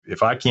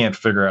if I can't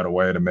figure out a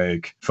way to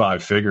make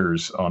 5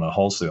 figures on a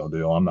wholesale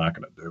deal, I'm not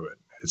going to do it.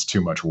 It's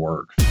too much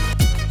work.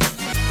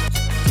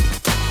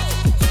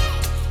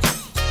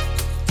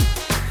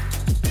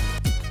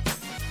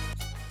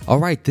 All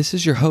right, this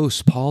is your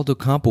host, Paul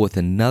DeCampo, with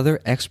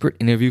another expert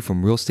interview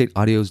from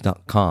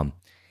realestateaudios.com.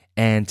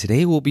 And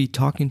today we'll be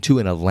talking to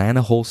an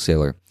Atlanta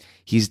wholesaler.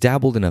 He's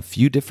dabbled in a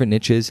few different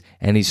niches,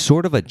 and he's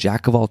sort of a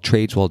jack of all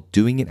trades while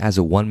doing it as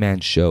a one-man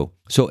show.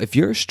 So if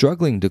you're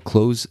struggling to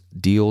close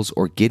deals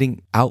or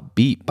getting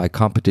outbeat by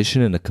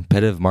competition in a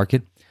competitive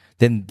market,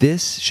 then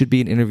this should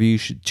be an interview you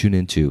should tune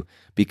into,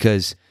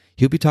 because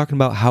he'll be talking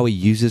about how he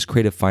uses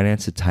creative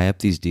finance to tie up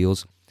these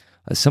deals,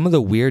 some of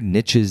the weird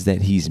niches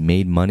that he's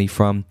made money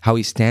from, how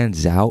he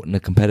stands out in a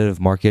competitive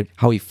market,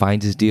 how he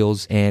finds his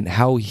deals, and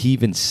how he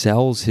even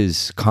sells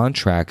his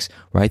contracts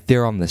right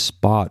there on the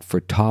spot for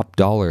top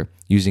dollar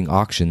using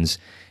auctions,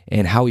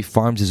 and how he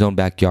farms his own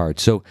backyard.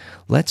 So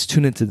let's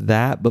tune into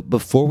that. But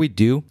before we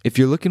do, if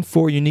you're looking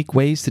for unique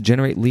ways to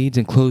generate leads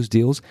and close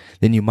deals,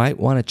 then you might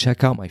want to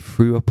check out my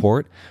free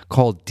report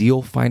called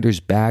Deal Finder's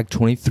Bag,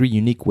 23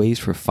 Unique Ways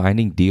for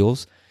Finding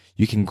Deals.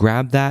 You can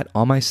grab that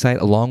on my site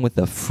along with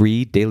a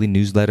free daily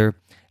newsletter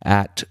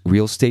at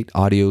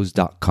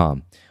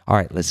realestateaudios.com. All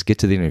right, let's get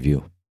to the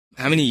interview.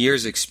 How many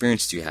years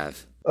experience do you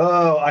have?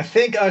 Oh, I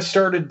think I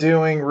started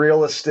doing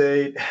real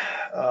estate,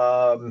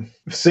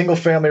 single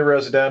family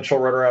residential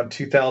right around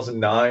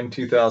 2009,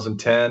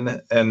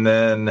 2010. And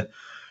then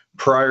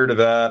prior to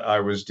that, I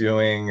was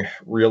doing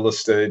real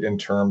estate in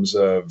terms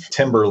of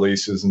timber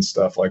leases and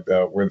stuff like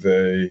that with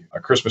a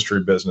Christmas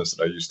tree business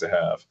that I used to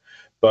have.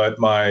 But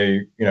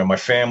my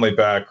family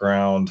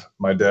background,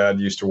 my dad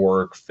used to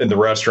work in the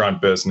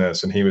restaurant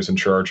business and he was in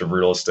charge of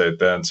real estate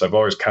then. So I've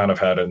always kind of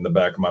had it in the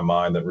back of my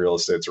mind that real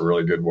estate's a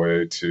really good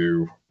way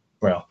to,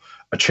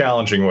 a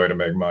challenging way to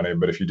make money.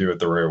 But if you do it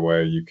the right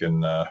way, you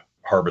can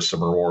harvest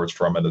some rewards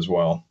from it as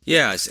well.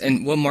 Yes.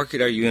 And what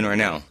market are you in right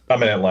now?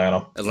 I'm in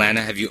Atlanta.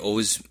 Atlanta. Have you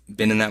always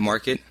been in that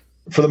market?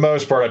 For the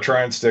most part, I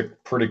try and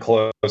stick pretty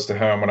close to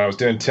home. When I was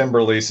doing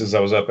timber leases, I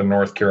was up in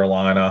North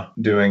Carolina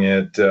doing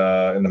it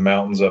in the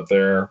mountains up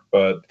there.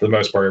 But for the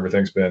most part,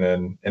 everything's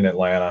been in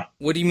Atlanta.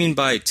 What do you mean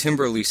by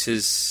timber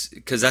leases?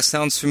 Because that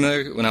sounds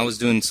familiar. When I was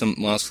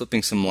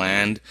flipping some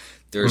land,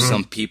 there were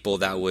some people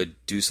that would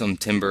do some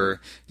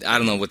timber. I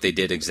don't know what they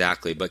did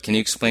exactly, but can you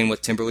explain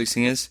what timber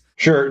leasing is?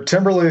 Sure.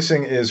 Timber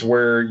leasing is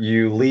where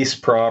you lease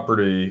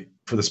property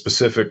for the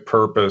specific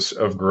purpose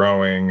of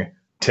growing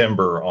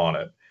timber on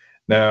it.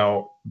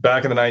 Now,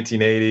 back in the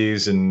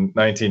 1980s and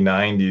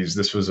 1990s,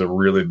 this was a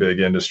really big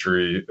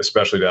industry,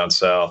 especially down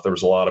south. There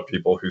was a lot of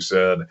people who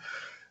said,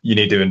 you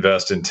need to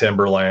invest in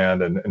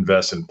timberland and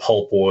invest in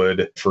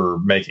pulpwood for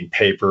making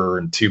paper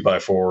and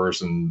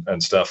 2x4s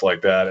and stuff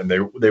like that. And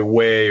they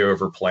way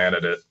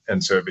overplanted it.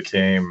 And so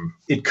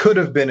it could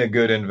have been a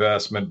good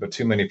investment, but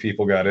too many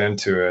people got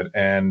into it.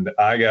 And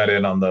I got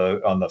in on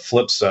the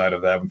flip side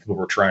of that when people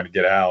were trying to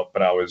get out,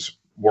 but I was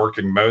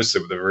working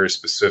mostly with a very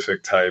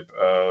specific type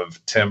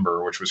of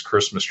timber, which was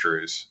Christmas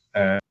trees.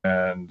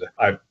 And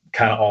I've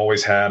kind of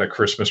always had a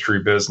Christmas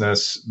tree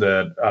business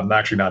that I'm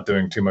actually not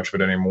doing too much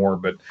of it anymore.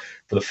 But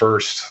for the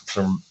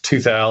from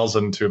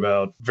 2000 to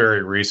about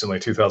very recently,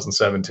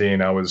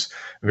 2017, I was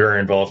very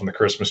involved in the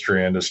Christmas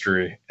tree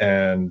industry.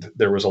 And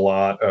there was a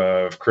lot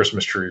of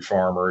Christmas tree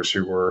farmers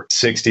who were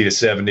 60 to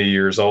 70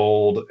 years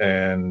old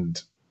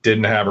and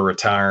didn't have a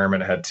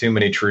retirement, had too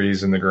many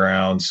trees in the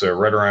ground. So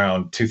right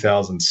around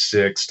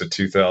 2006 to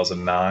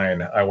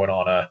 2009, I went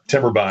on a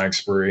timber buying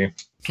spree.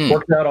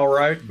 Worked out all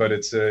right, but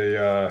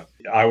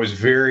I was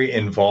very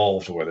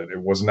involved with it.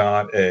 It was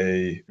not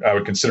I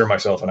would consider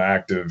myself an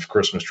active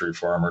Christmas tree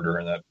farmer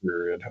during that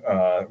period.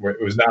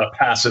 It was not a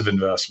passive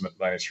investment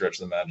by any stretch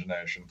of the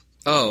imagination.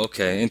 Oh,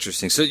 okay.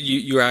 Interesting. So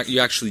you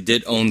actually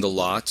did own the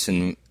lots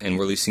and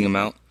were leasing them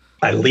out?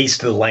 I leased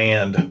the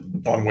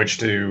land on which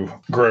to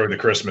grow the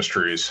Christmas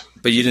trees.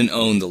 But you didn't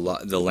own the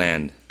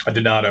land? I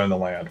did not own the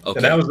land.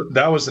 Okay. And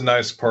that was the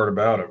nice part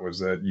about it, was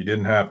that you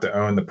didn't have to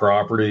own the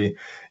property.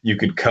 You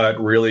could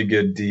cut really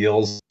good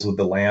deals with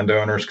the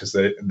landowners because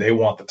they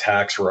want the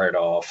tax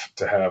write-off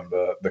to have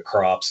the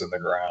crops in the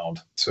ground.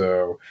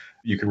 So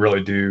you could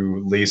really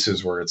do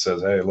leases where it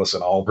says, hey,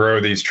 listen, I'll grow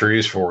these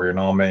trees for you and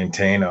I'll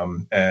maintain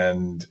them.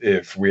 And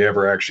if we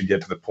ever actually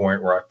get to the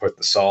point where I put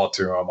the saw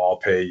to them, I'll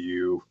pay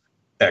you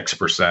X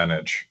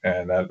percentage.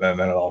 And then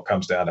it all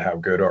comes down to how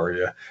good are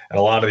you. And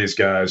a lot of these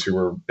guys who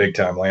were big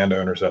time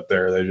landowners up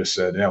there, they just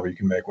said, well, you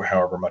can make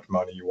however much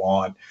money you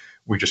want.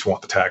 We just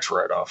want the tax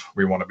write-off.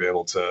 We want to be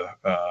able to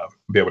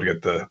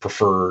get the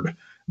preferred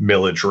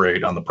millage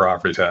rate on the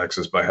property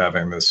taxes by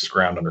having this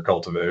ground under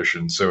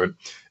cultivation. So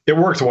it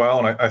worked well.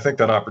 And I think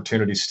that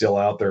opportunity is still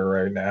out there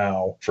right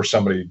now for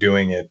somebody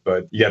doing it,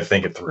 but you got to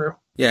think it through.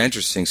 Yeah,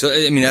 interesting. So,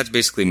 I mean, that's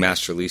basically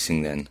master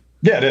leasing then.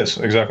 Yeah, it is.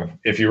 Exactly.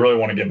 If you really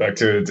want to get back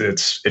to it,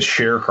 it's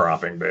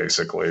sharecropping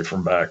basically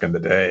from back in the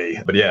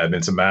day. But yeah,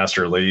 it's a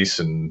master lease.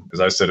 And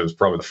as I said, it was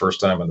probably the first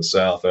time in the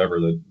South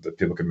ever that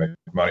people could make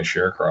money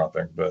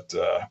sharecropping. But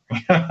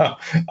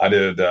I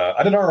did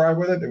all right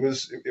with it. It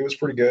was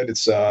pretty good.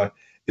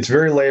 It's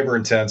very labor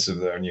intensive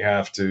though, and you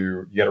got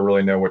to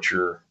really know what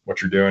you're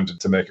doing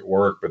to make it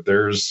work. But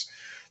there's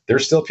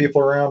still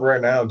people around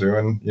right now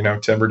doing,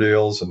 timber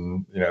deals,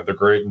 and, they're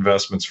great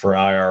investments for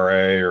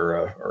IRA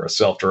or a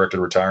self-directed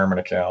retirement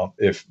account.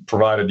 If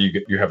provided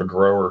you have a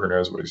grower who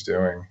knows what he's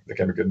doing, they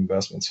can be good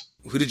investments.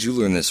 Who did you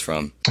learn this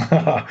from?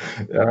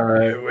 Kind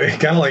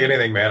of like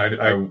anything, man.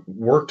 I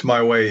worked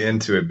my way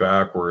into it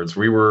backwards.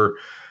 We were,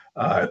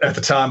 at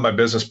the time, my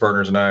business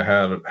partners and I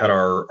had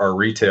our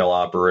retail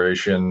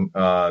operation,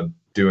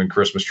 doing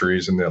Christmas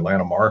trees in the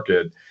Atlanta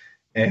market.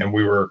 And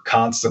we were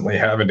constantly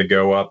having to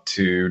go up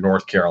to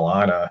North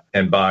Carolina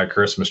and buy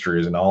Christmas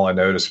trees. And all I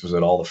noticed was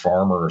that all the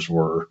farmers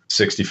were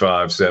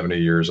 65, 70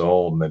 years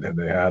old, and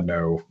they had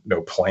no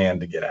plan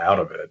to get out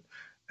of it.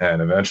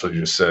 And eventually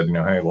just said,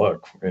 hey,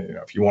 look,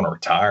 if you want to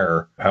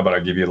retire, how about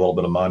I give you a little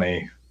bit of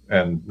money,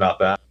 and not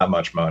that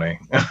much money,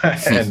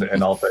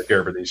 and I'll take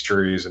care of these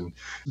trees. And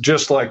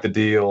just like the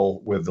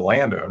deal with the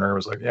landowner, it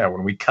was like, yeah,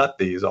 when we cut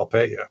these, I'll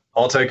pay you.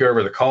 I'll take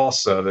over the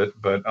costs of it,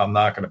 but I'm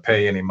not going to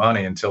pay any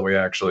money until we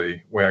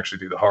actually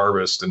do the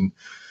harvest. And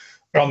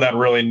on that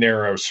really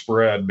narrow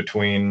spread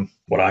between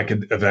what I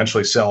could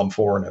eventually sell them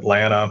for in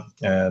Atlanta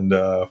and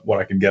what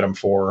I could get them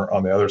for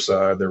on the other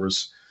side, there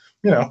was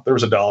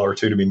a dollar or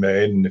two to be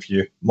made. And if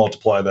you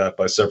multiply that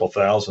by several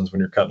thousands when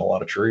you're cutting a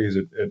lot of trees,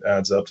 it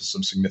adds up to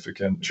some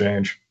significant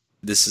change.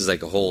 This is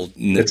like a whole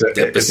it's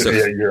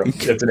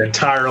an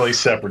entirely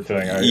separate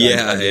thing.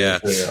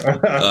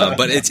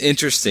 But it's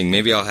interesting.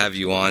 Maybe I'll have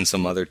you on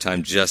some other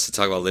time just to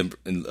talk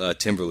about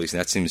timber leasing.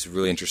 That seems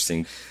really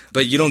interesting.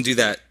 But you don't do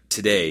that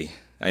today.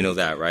 I know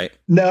that, right?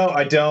 No,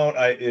 I don't.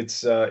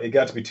 It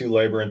got to be too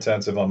labor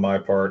intensive on my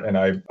part, and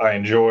I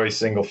enjoy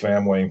single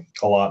family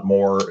a lot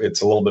more.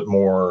 It's a little bit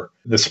more,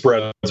 the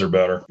spreads are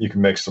better. You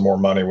can make some more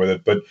money with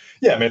it. But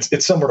yeah, I mean,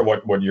 it's similar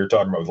to what you're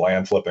talking about with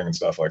land flipping and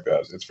stuff like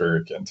that. It's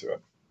very akin to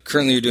it.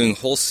 Currently, you're doing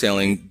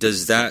wholesaling.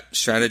 Does that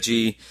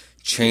strategy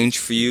change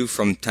for you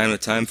from time to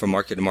time, from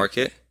market to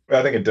market?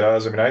 I think it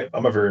does. I mean,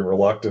 I'm a very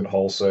reluctant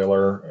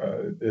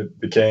wholesaler.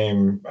 I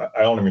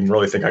don't even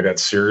really think I got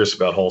serious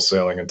about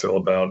wholesaling until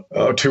about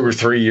 2 or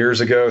 3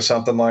 years ago,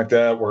 something like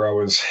that, where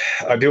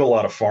I do a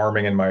lot of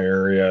farming in my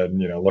area and,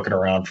 looking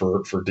around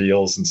for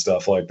deals and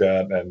stuff like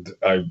that. And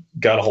I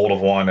got a hold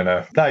of one in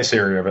a nice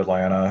area of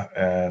Atlanta,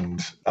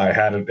 and I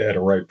had it at a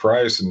right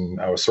price.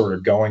 And I was sort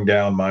of going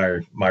down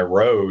my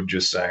road,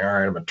 just saying, all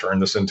right, I'm going to turn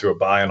this into a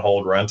buy and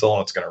hold rental.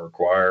 And it's going to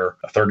require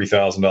a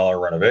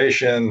 $30,000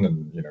 renovation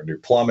and, new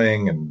plumbing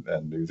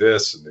and do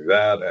this and do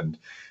that. And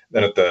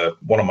then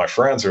one of my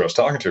friends who I was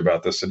talking to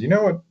about this said,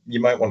 what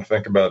you might want to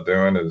think about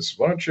doing is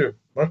why don't you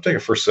take a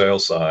for sale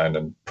sign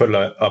and put it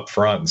up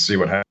front and see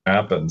what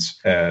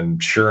happens.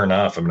 And sure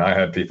enough, I mean, I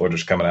had people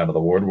just coming out of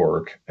the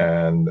woodwork,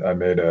 and I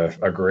made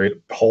a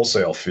great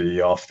wholesale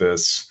fee off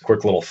this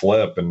quick little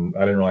flip. And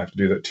I didn't really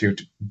have to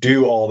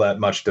do all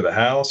that much to the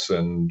house,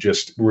 and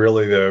just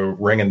really though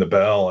ringing the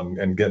bell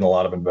and getting a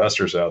lot of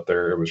investors out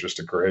there. It was just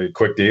a great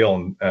quick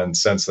deal. And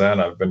since then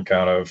I've been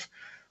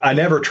I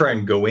never try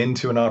and go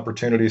into an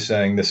opportunity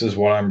saying this is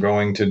what I'm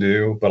going to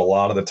do, but a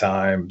lot of the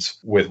times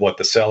with what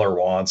the seller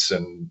wants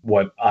and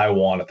what I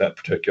want at that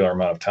particular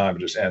amount of time, it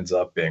just ends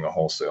up being a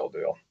wholesale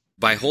deal.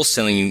 By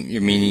wholesaling,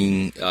 you're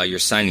meaning you're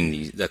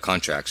signing the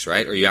contracts,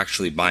 right? Or are you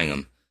actually buying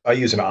them? I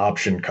use an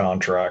option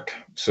contract.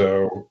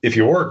 So if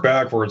you work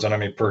backwards on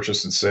any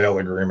purchase and sale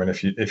agreement,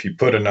 if you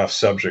put enough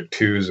subject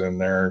twos in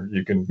there,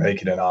 you can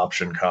make it an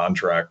option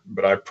contract.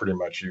 But I pretty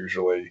much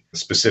usually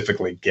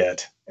specifically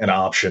get an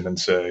option and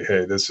say,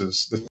 hey, this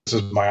is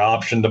my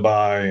option to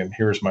buy, and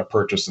here's my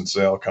purchase and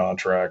sale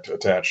contract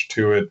attached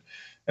to it,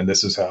 and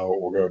this is how it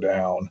will go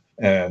down.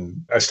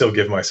 And I still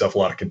give myself a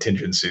lot of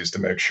contingencies to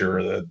make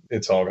sure that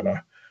it's all going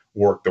to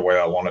work the way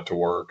I want it to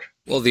work.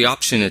 Well, the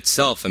option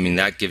itself, I mean,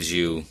 that gives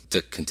you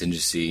the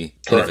contingency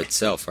of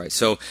itself, right?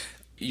 So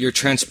you're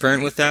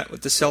transparent with that,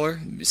 with the seller,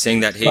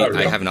 saying that, hey,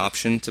 I have an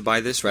option to buy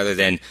this, rather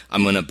than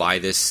I'm going to buy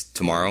this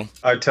tomorrow?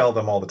 I tell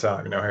them all the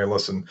time, hey,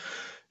 listen,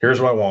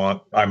 here's what I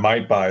want. I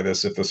might buy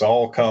this. If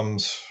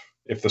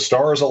the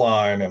stars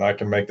align and I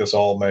can make this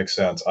all make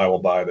sense, I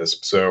will buy this.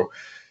 So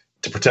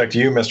to protect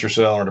you, Mr.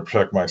 Seller, and to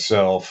protect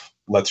myself,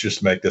 let's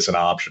just make this an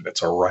option.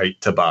 It's a right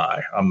to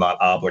buy. I'm not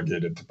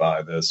obligated to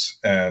buy this.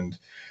 And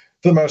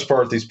for the most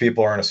part, these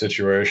people are in a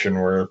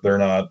situation where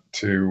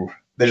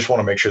they just want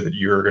to make sure that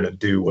you're going to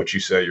do what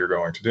you say you're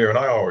going to do. And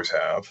I always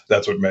have.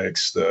 That's what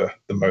makes the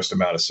most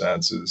amount of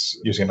sense, is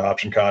using an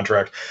option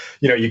contract.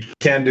 You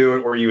can do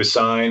it where you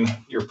assign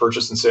your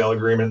purchase and sale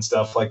agreement and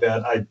stuff like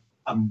that.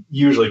 I'm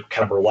usually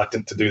kind of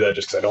reluctant to do that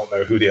just because I don't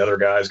know who the other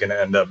guy is going to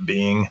end up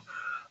being.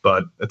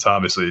 But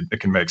it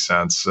can make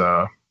sense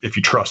if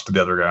you trust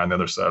the other guy on the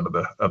other side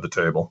of the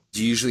table.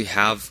 Do you usually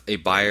have a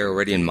buyer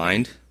already in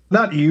mind?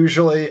 Not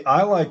usually.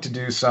 I like to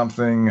do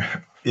something.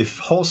 If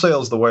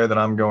wholesale is the way that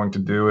I'm going to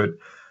do it,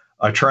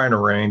 I try and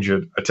arrange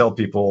it. I tell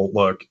people,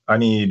 look, I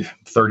need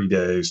 30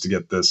 days to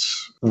get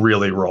this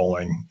really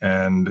rolling.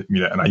 And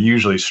I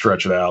usually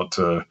stretch it out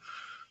to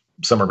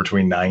somewhere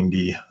between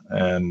 90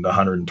 and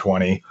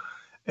 120.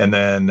 And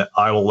then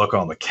I will look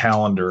on the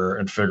calendar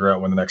and figure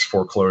out when the next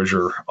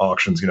foreclosure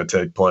auction is going to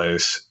take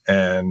place.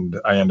 And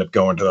I end up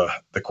going to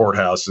the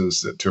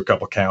courthouses to a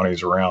couple of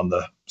counties around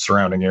the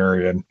surrounding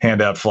area and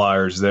hand out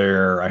flyers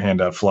there. I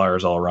hand out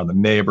flyers all around the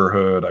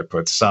neighborhood. I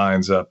put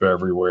signs up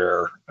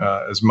everywhere.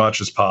 As much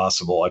as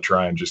possible, I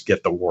try and just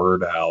get the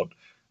word out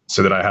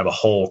so that I have a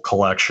whole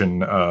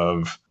collection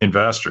of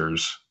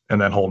investors and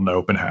then hold an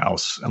open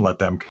house and let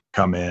them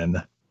come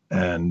in.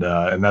 And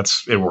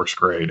it works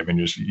great. I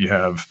mean, you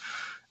have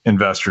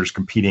investors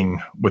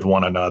competing with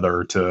one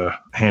another to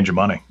hand you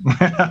money.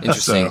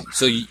 Interesting.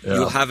 So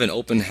you'll have an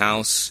open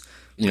house,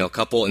 a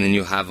couple, and then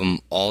you'll have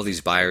all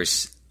these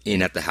buyers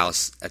in at the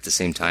house at the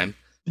same time?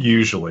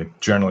 Usually,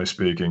 generally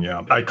speaking,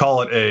 yeah. I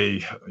call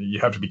it you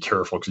have to be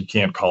careful because you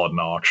can't call it an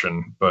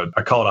auction, but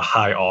I call it a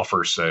high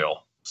offer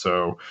sale.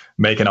 So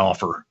make an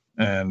offer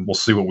and we'll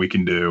see what we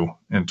can do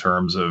in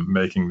terms of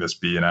making this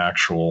be an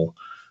actual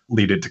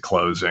lead it to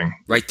closing.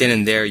 Right then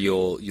and there,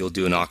 you'll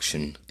do an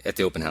auction at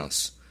the open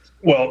house.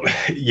 Well,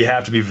 you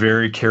have to be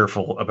very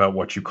careful about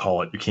what you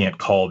call it. You can't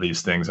call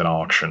these things an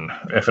auction.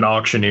 If an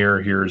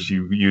auctioneer hears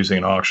you using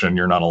an auction,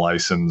 you're not a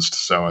licensed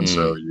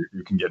so-and-so,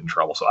 you can get in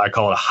trouble. So I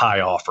call it a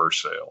high offer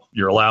sale.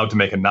 You're allowed to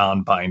make a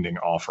non-binding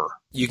offer.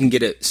 You can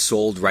get it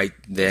sold right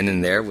then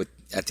and there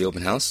at the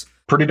open house?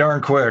 Pretty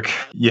darn quick.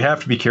 You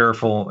have to be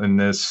careful in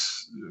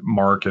this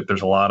market.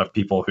 There's a lot of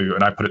people who,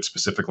 and I put it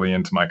specifically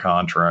into my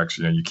contracts,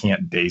 you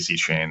can't daisy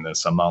chain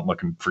this. I'm not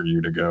looking for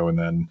you to go and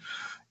then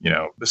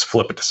just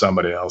flip it to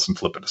somebody else and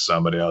flip it to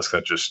somebody else.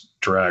 That just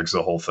drags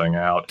the whole thing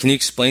out. Can you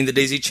explain the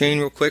daisy chain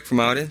real quick from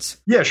our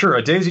audience? Yeah, sure.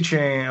 A daisy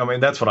chain, I mean,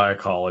 that's what I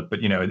call it. But,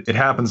 it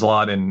happens a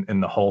lot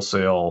in the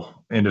wholesale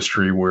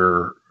industry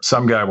where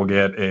some guy will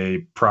get a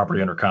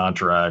property under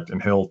contract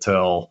and he'll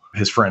tell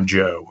his friend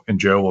Joe, and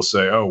Joe will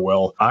say, oh,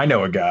 well, I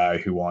know a guy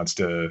who wants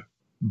to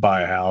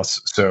buy a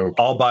house. So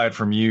I'll buy it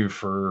from you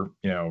for,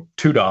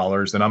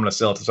 $2. Then I'm going to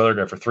sell it to this other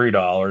guy for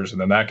 $3. And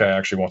then that guy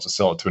actually wants to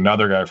sell it to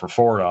another guy for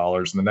 $4.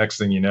 And the next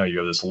thing you know, you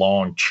have this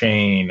long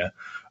chain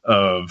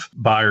of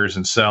buyers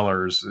and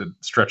sellers. It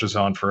stretches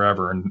on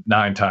forever. And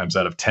 9 times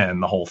out of 10,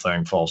 the whole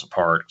thing falls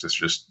apart. It's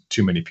just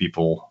too many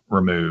people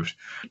removed.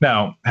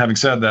 Now, having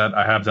said that,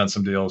 I have done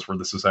some deals where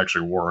this has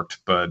actually worked,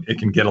 but it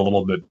can get a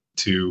little bit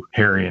too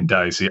hairy and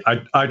dicey.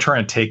 I try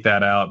and take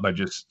that out by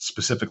just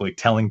specifically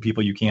telling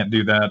people you can't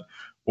do that,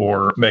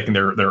 or making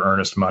their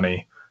earnest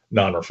money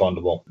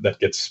non-refundable. That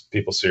gets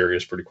people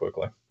serious pretty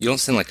quickly. You don't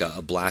send like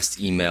a blast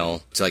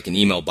email to like an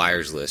email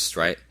buyers list,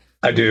 right?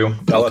 I do.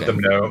 I'll let them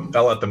know.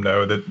 I'll let them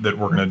know that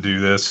we're going to do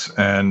this.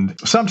 And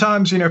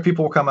sometimes,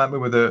 people will come at me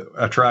with an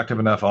attractive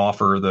enough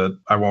offer that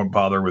I won't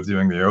bother with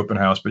doing the open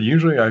house. But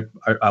usually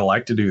I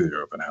like to do the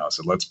open house.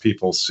 It lets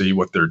people see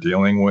what they're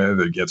dealing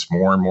with. It gets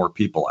more and more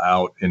people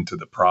out into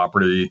the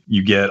property.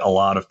 You get a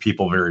lot of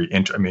people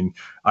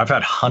I've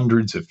had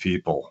hundreds of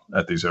people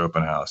at these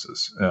open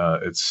houses.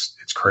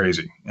 It's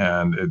crazy.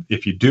 And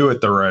if you do it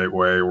the right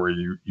way, where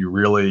you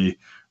really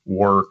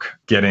work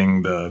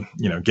getting the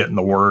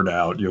word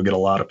out, you'll get a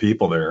lot of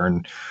people there,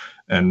 and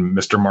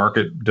Mr.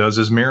 Market does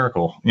his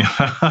miracle.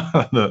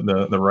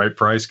 The right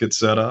price gets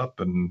set up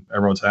and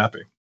everyone's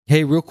happy.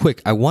 Hey, real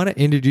quick, I want to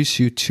introduce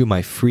you to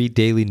my free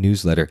daily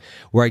newsletter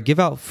where I give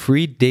out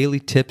free daily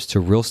tips to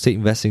real estate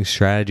investing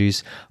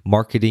strategies,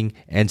 marketing,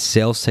 and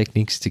sales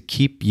techniques to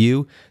keep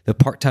you, the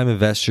part-time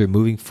investor,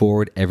 moving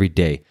forward every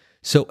day.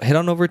 So head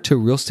on over to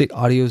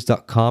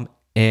realestateaudios.com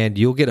and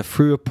you'll get a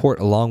free report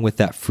along with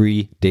that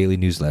free daily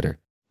newsletter.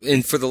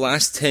 And for the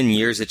last 10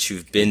 years that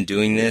you've been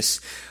doing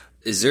this,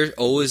 is there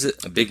always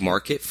a big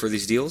market for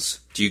these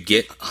deals? Do you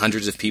get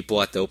hundreds of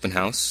people at the open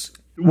house?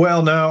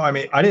 Well, no.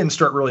 I didn't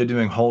start really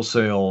doing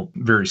wholesale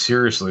very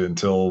seriously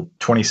until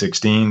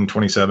 2016,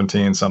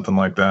 2017, something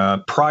like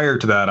that. Prior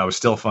to that, I was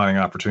still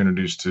finding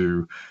opportunities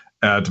to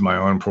add to my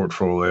own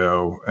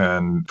portfolio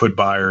and put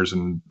buyers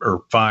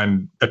or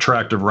find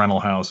attractive rental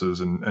houses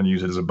and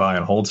use it as a buy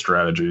and hold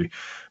strategy.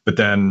 But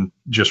then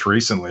just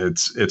recently,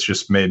 it's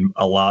just made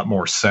a lot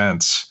more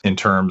sense in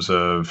terms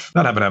of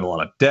not having to have a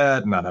lot of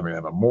debt, not having to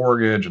have a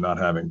mortgage, and not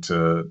having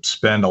to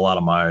spend a lot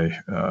of my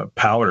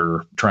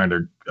powder trying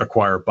to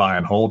acquire buy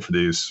and hold for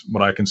these,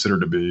 what I consider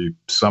to be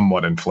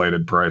somewhat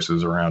inflated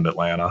prices around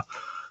Atlanta.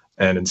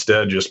 And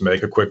instead just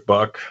make a quick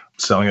buck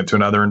selling it to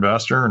another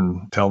investor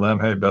and tell them,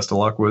 hey, best of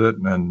luck with it,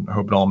 and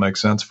hope it all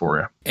makes sense for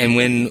you. And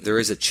when there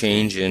is a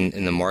change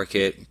in the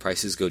market,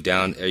 prices go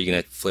down, are you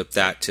going to flip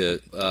that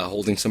to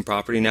holding some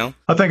property now?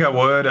 I think I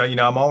would.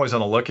 I'm always on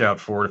the lookout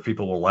for it if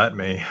people will let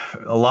me.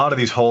 A lot of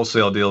these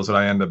wholesale deals that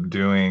I end up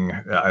doing,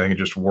 I think it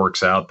just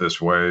works out this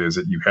way, is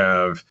that you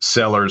have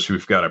sellers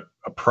who've got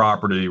a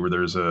property where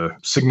there's a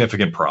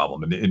significant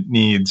problem and it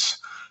needs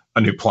a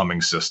new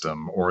plumbing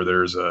system, or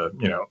there's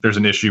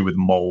an issue with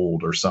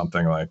mold or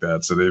something like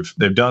that. So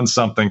they've done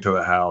something to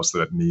the house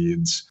that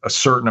needs a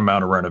certain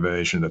amount of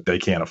renovation that they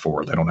can't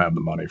afford. They don't have the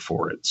money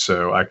for it.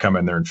 So I come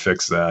in there and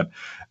fix that.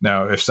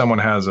 Now, if someone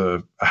has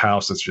a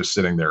house that's just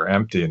sitting there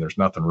empty and there's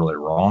nothing really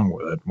wrong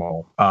with it,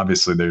 well,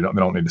 obviously they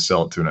don't need to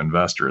sell it to an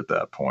investor at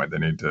that point. They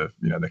need to,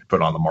 they can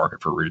put it on the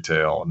market for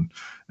retail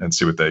and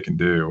see what they can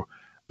do.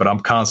 But I'm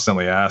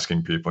constantly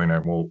asking people,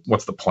 well,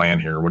 what's the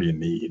plan here? What do you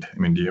need? I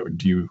mean,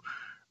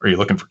 are you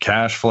looking for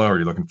cash flow? Are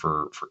you looking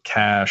for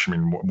cash? I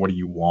mean, what do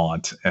you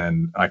want?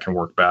 And I can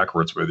work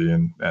backwards with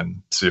you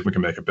and see if we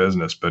can make a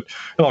business. But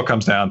it all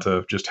comes down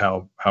to just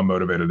how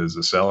motivated is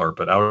the seller.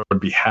 But I would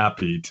be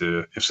happy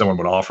to, if someone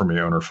would offer me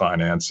owner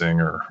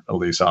financing or a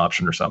lease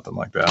option or something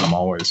like that, I'm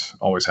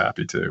always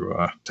happy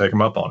to take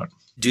them up on it.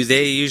 Do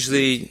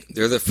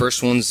they're the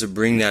first ones to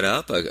bring that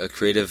up, a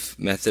creative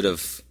method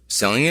of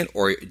selling it,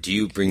 or do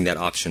you bring that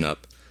option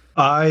up?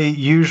 I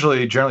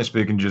usually, generally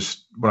speaking,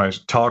 just when I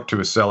talk to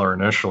a seller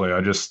initially,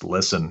 I just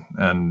listen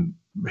and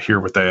hear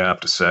what they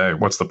have to say.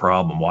 What's the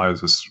problem? Why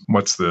is this?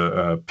 What's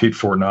the Pete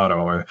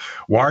Fortunato?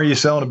 Why are you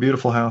selling a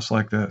beautiful house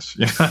like this?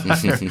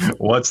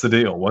 What's the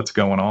deal? What's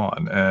going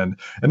on? And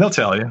they'll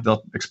tell you.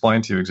 They'll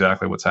explain to you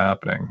exactly what's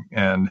happening.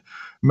 And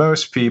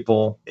most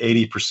people,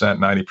 80%,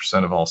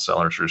 90% of all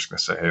sellers are just going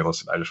to say, hey,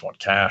 listen, I just want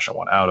cash. I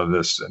want out of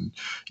this. And,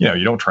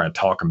 you don't try and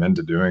talk them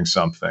into doing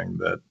something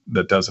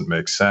that doesn't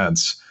make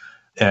sense.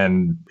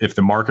 And if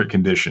the market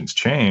conditions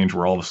change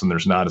where all of a sudden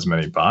there's not as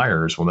many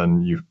buyers, well,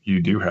 then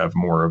you do have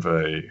more of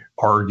a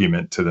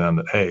argument to them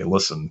that, hey,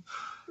 listen,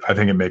 I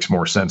think it makes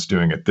more sense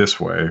doing it this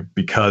way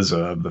because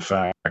of the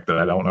fact that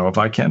I don't know if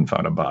I can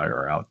find a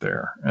buyer out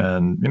there.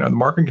 And, the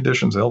market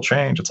conditions, they'll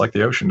change. It's like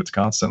the ocean. It's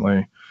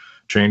constantly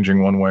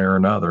changing one way or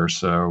another.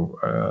 So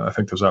I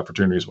think those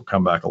opportunities will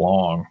come back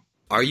along.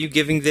 Are you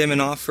giving them an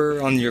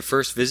offer on your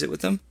first visit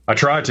with them? I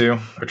try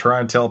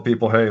and tell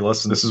people, hey,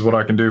 listen, this is what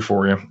I can do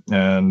for you.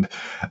 And,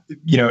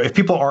 if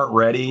people aren't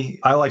ready,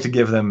 I like to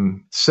give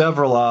them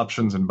several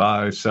options. And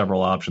by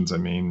several options, I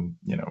mean,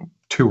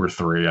 2 or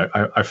 3.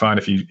 I find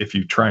if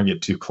you try and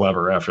get too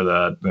clever after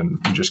that, then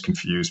you just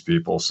confuse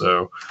people.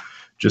 So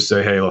just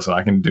say, hey, listen,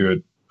 I can do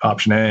it.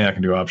 Option A, I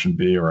can do option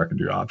B, or I can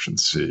do option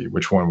C.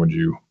 Which one would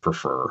you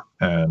prefer?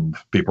 And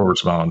people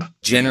respond.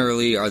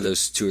 Generally, are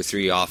those 2 or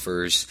 3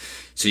 offers?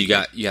 So you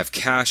have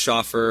cash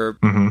offer,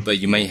 but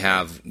you might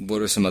have,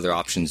 what are some other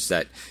options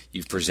that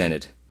you've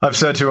presented? I've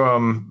said to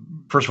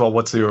them, first of all,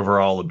 what's the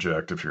overall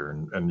objective here?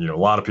 And a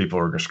lot of people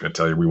are just going to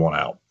tell you we want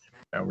out.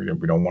 And we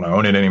don't want to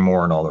own it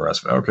anymore and all the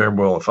rest of it. Okay,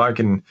 well, if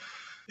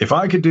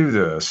I could do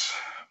this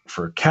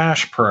for a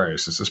cash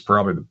price, this is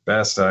probably the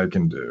best I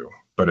can do.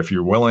 But if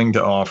you're willing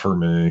to offer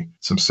me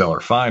some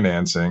seller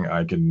financing,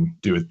 I can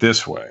do it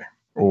this way.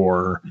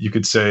 Or you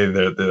could say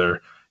that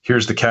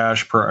here's the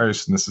cash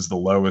price, and this is the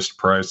lowest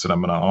price that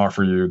I'm going to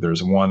offer you.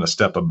 There's one a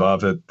step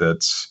above it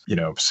that's,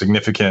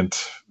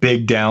 significant,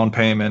 big down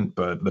payment,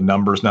 but the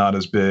number's not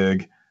as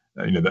big.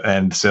 The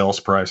end sales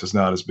price is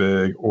not as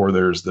big. Or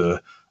there's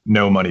the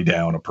no money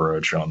down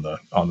approach on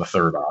the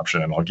third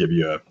option, and I'll give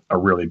you a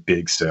really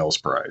big sales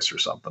price or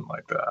something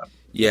like that.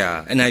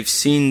 Yeah, and I've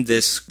seen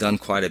this done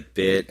quite a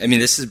bit. I mean,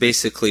 this is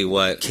basically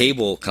what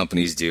cable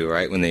companies do,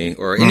 right? When any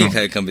kind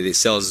of company,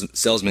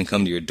 salesmen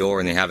come to your door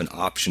and they have an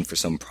option for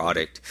some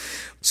product.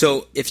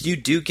 So if you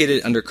do get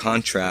it under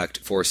contract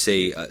for,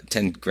 say,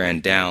 10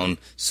 grand down,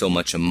 so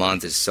much a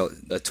month is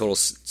a total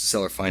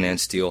seller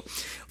finance deal,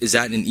 is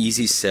that an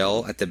easy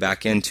sell at the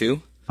back end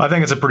too? I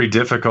think it's a pretty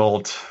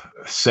difficult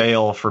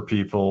sale for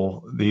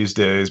people these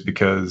days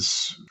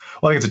because,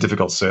 I think it's a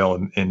difficult sale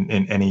in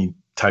any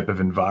type of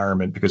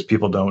environment because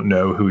people don't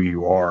know who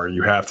you are.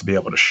 You have to be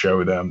able to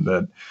show them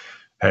that,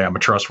 hey, I'm a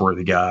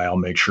trustworthy guy. I'll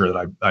make sure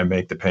that I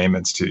make the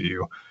payments to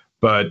you.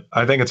 But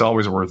I think it's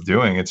always worth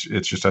doing. It's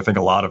just, I think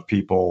a lot of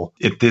people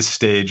at this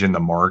stage in the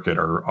market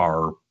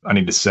are I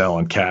need to sell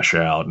and cash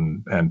out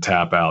and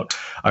tap out.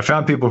 I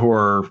found people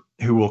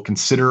who will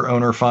consider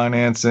owner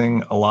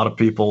financing. A lot of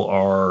people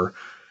are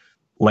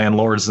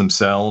landlords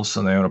themselves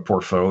and they own a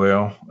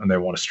portfolio and they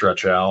want to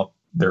stretch out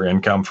their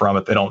income from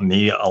it. They don't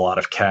need a lot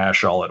of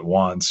cash all at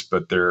once,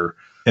 but they're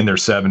in their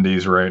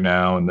 70s right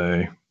now and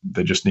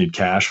they just need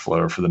cash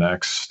flow for the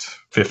next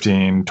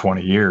 15,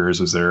 20 years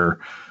as they're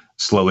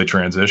slowly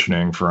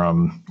transitioning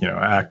from,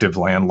 active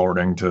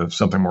landlording to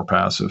something more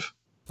passive.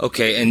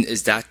 Okay, and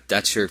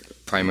that's your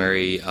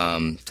primary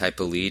type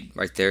of lead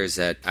right there? Is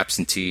that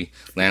absentee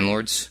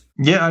landlords?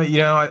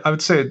 Yeah, I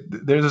would say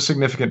there's a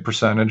significant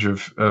percentage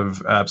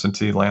of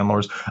absentee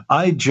landlords.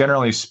 I,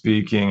 generally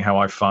speaking, how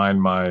I find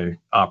my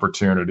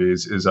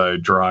opportunities is I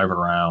drive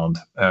around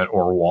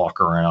or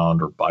walk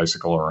around or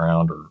bicycle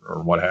around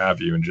or what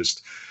have you, and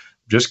just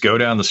go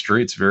down the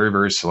streets very,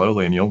 very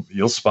slowly, and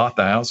you'll spot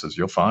the houses.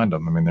 You'll find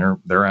them. I mean,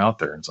 they're out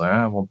there. It's like,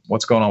 well,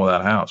 what's going on with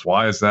that house?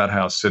 Why is that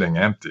house sitting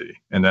empty?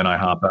 And then I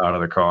hop out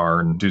of the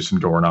car and do some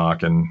door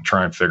knocking,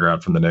 try and figure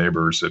out from the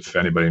neighbors if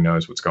anybody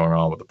knows what's going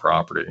on with the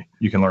property.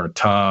 You can learn a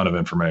ton of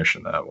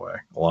information that way,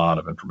 a lot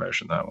of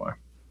information that way.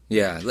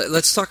 Yeah,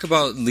 let's talk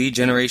about lead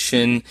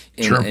generation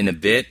in a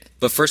bit.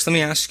 But first, let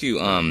me ask you,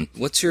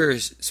 what's your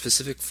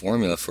specific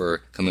formula for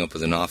coming up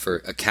with an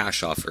offer, a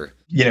cash offer?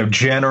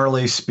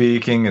 Generally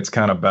speaking, it's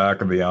kind of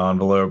back of the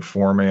envelope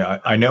for me.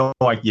 I know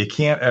you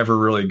can't ever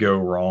really go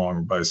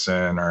wrong by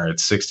saying, all right,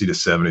 60 to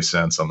 70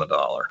 cents on the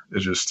dollar.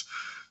 It's just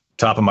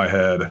top of my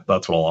head.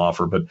 That's what I'll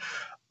offer. But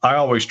I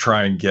always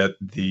try and get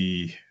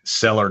the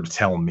seller to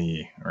tell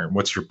me, all right,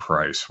 what's your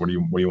price? What do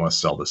you want to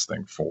sell this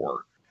thing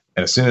for?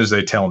 And as soon as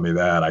they tell me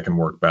that, I can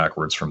work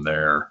backwards from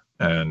there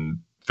and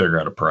figure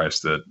out a price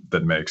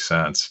that makes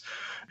sense.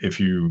 If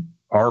you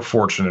are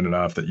fortunate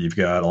enough that you've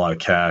got a lot of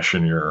cash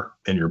in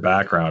your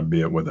background,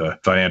 be it with a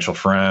financial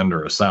friend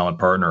or a silent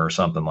partner or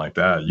something like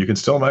that, you can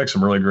still make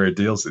some really great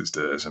deals these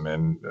days. I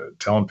mean,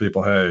 telling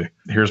people, hey,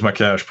 here's my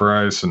cash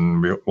price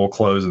and we'll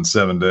close in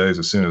 7 days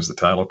as soon as the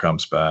title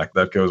comes back,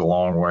 that goes a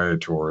long way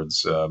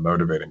towards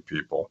motivating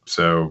people.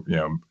 So,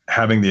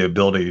 having the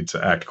ability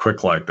to act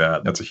quick like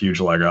that, that's a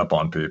huge leg up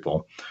on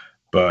people.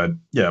 But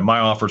yeah, my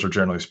offers are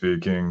generally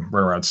speaking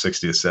right around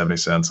 60 to 70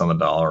 cents on the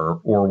dollar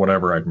or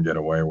whatever I can get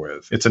away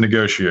with. It's a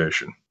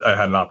negotiation. I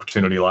had an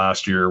opportunity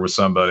last year with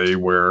somebody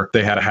where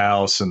they had a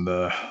house and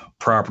the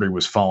property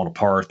was falling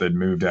apart. They'd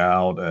moved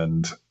out.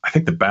 And I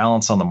think the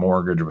balance on the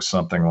mortgage was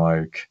something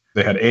like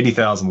they had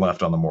 80,000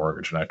 left on the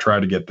mortgage. And I tried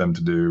to get them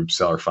to do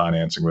seller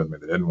financing with me.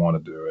 They didn't want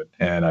to do it.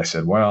 And I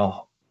said,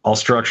 well, I'll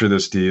structure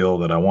this deal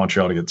that I want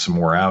y'all to get some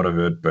more out of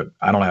it, but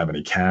I don't have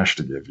any cash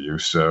to give you.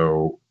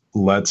 So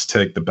let's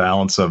take the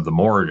balance of the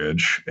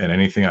mortgage, and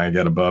anything I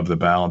get above the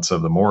balance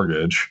of the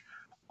mortgage,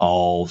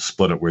 I'll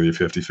split it with you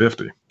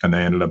 50-50. And they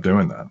ended up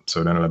doing that.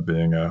 So it ended up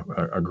being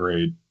a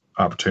great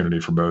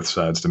opportunity for both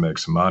sides to make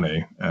some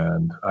money.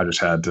 And I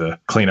just had to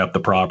clean up the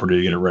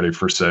property, get it ready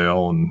for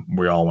sale. And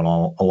we all went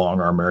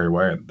along our merry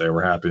way. And they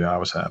were happy. I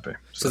was happy.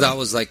 So that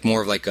was like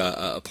more of like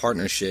a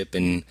partnership,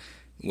 and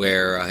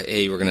where,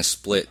 hey, we're going to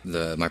split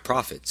my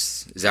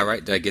profits. Is that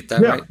right? Did I get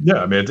that right?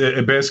 Yeah. I mean,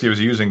 it basically was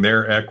using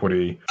their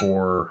equity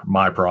for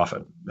my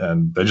profit,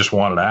 and they just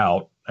wanted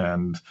out.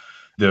 And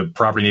the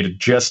property needed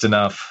just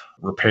enough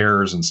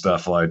repairs and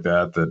stuff like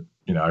that,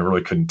 I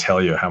really couldn't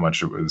tell you how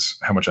much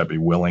I'd be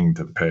willing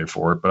to pay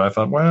for it. But I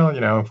thought,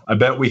 well, I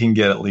bet we can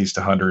get at least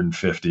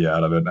 150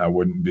 out of it. And I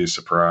wouldn't be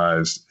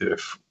surprised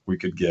if we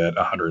could get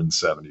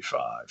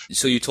 175.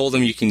 So you told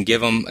them you can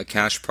give them a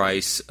cash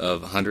price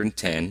of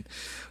 110,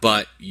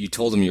 but you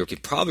told them you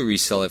could probably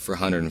resell it for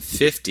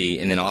 150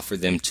 and then offer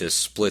them to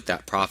split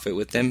that profit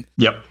with them?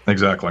 Yep,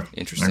 exactly.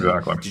 Interesting.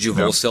 Exactly. Did you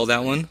wholesale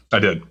that one? I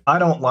did. I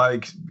don't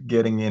like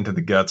getting into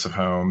the guts of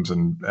homes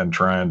and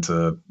trying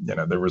to,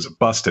 there was a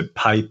busted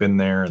pipe in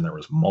there and there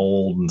was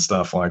mold and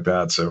stuff like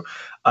that. So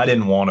I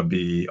didn't want to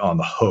be on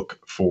the hook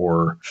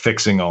for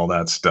fixing all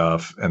that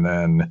stuff. And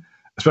then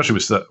especially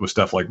with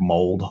stuff like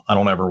mold, I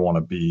don't ever want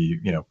to be,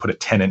 put a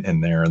tenant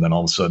in there and then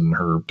all of a sudden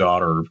her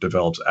daughter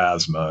develops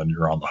asthma and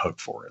you're on the hook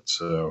for it.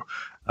 So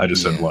I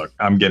just said, look,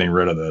 I'm getting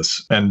rid of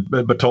this. And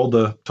but told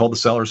the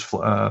sellers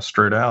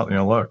straight out,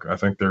 look, I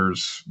think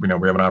there's, we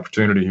have an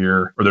opportunity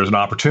here, or there's an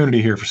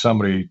opportunity here for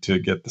somebody to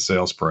get the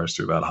sales price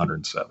to about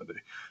 170.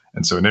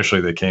 And so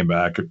initially they came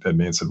back at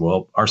me and said,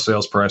 well, our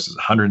sales price is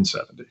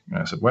 170. And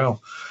I said,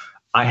 well,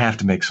 I have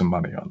to make some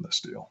money on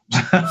this deal.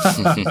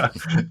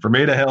 For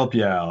me to help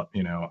you out,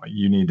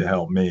 you need to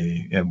help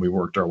me. And we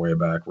worked our way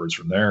backwards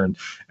from there.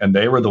 And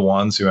they were the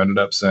ones who ended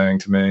up saying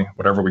to me,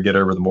 whatever we get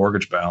over the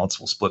mortgage balance,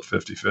 we'll split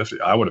 50-50.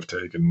 I would have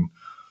taken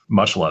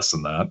much less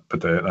than that,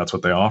 but that's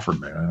what they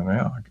offered me.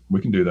 Yeah, we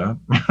can do that.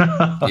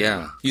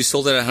 Yeah. You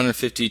sold it at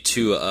 150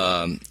 to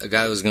a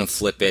guy that was going to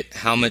flip it.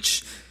 How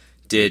much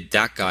did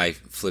that guy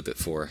flip it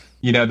for?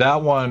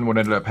 That one, what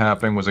ended up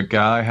happening was a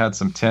guy had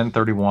some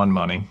 1031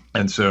 money.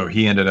 And so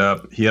he had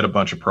a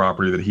bunch of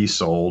property that he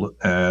sold,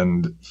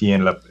 and he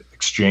ended up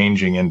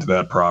exchanging into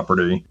that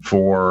property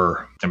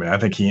for, I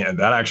think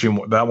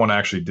that one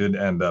actually did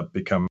end up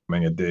becoming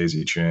a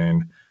daisy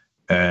chain.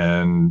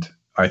 And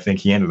I think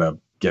he ended up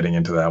getting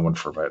into that one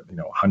for about,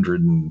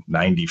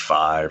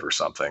 195 or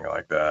something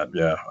like that.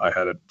 Yeah. I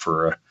had it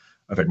for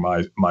I think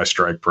my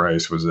strike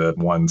price was at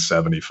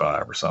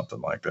 175 or something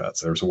like that.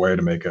 So there's a way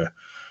to make a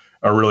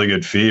really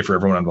good fee for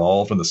everyone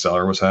involved, and the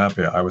seller was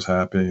happy. I was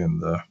happy,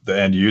 and the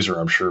end user,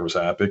 I'm sure, was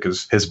happy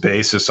because his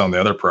basis on the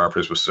other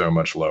properties was so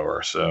much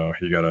lower. So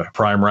he got a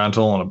prime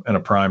rental in a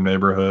prime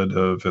neighborhood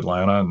of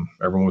Atlanta, and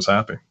everyone was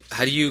happy.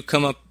 How do you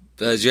come up?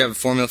 Do you have a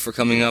formula for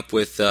coming up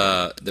with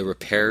the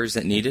repairs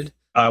that needed?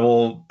 I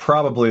will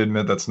probably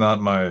admit that's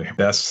not my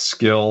best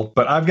skill,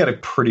 but I've got a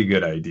pretty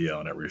good idea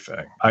on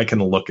everything. I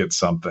can look at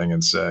something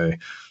and say,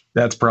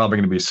 that's probably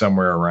going to be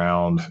somewhere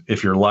around,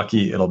 if you're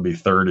lucky, it'll be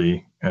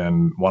 30.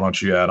 And why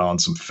don't you add on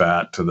some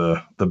fat to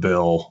the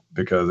bill,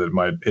 because it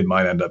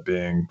might end up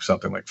being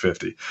something like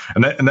 50.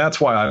 And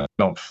that's why I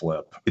don't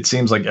flip. It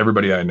seems like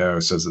everybody I know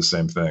says the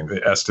same thing.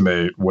 They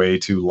estimate way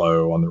too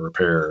low on the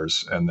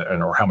repairs and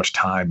or how much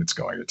time it's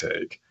going to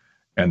take.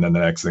 And then the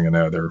next thing you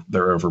know,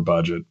 they're over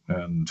budget,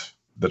 and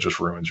that just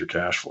ruins your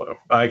cash flow.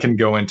 I can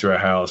go into a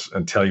house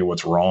and tell you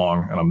what's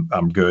wrong, and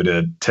I'm good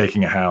at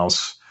taking a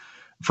house.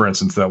 For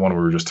instance, that one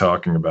we were just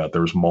talking about,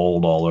 there was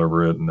mold all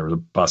over it and there was a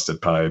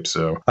busted pipe.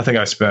 So I think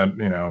I spent,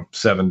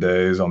 7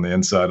 days on the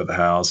inside of the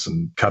house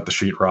and cut the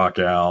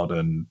sheetrock out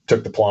and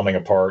took the plumbing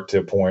apart to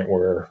a point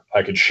where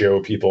I could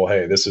show people,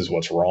 hey, this is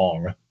what's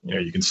wrong.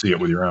 You can see it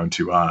with your own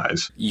two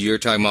eyes. You're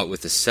talking about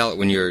with the seller,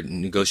 when you're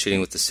negotiating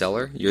with the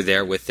seller, you're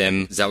there with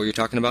them. Is that what you're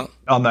talking about?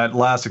 On that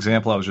last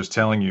example I was just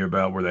telling you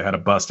about where they had a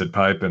busted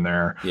pipe in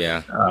there.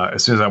 Yeah.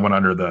 As soon as I went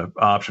under the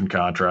option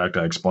contract,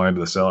 I explained to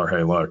the seller,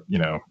 hey, look,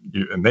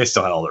 and they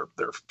still had all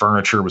their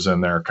furniture was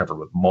in there covered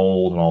with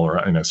mold and all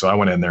their, so I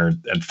went in there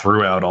and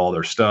threw out all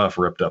their stuff,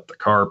 ripped up the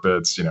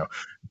carpets,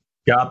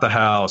 got the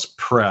house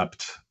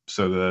prepped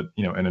so that,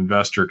 an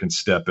investor can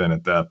step in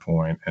at that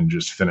point and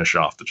just finish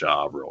off the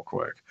job real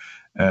quick.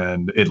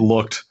 And it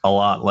looked a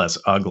lot less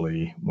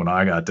ugly when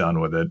I got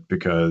done with it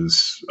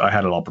because I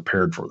had it all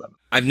prepared for them.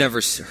 I've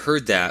never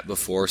heard that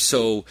before.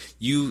 So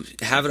you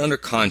have it under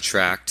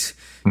contract.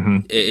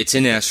 Mm-hmm. It's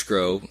in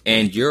escrow,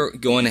 and you're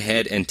going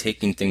ahead and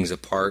taking things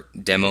apart,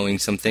 demoing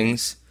some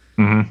things.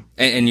 Mm-hmm.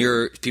 And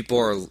your people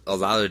are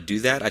allowed to do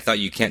that? I thought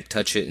you can't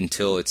touch it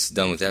until it's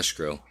done with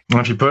escrow.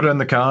 Well, if you put it in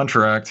the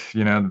contract,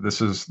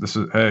 this is,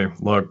 hey,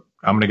 look,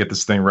 I'm going to get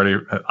this thing ready.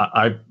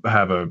 I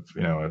have I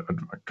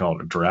call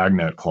it a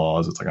dragnet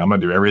clause. It's like, I'm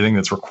going to do everything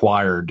that's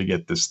required to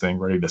get this thing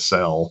ready to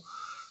sell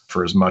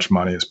for as much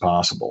money as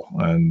possible.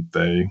 And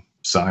they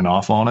sign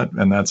off on it,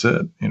 and that's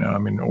it.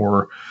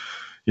 Or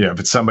if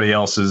it's somebody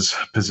else's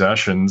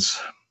possessions,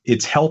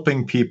 it's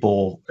helping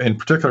people, in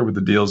particular with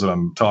the deals that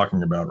I'm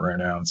talking about right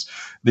now.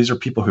 These are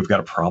people who've got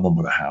a problem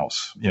with a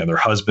house. Their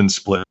husband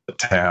split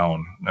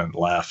town and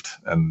left,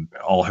 and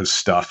all his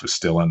stuff is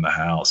still in the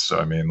house.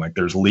 So,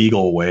 there's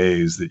legal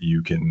ways that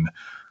you can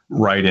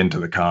write into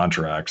the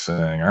contract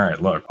saying, all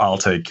right, look, I'll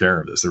take care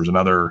of this. There was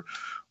another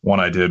one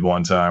I did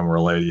one time where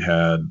a lady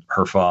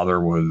her father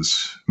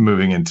was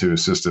moving into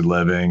assisted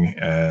living,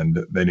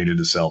 and they needed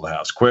to sell the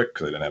house quick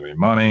because they didn't have any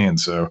money. And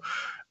so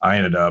I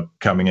ended up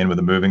coming in with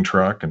a moving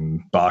truck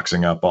and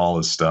boxing up all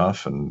his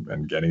stuff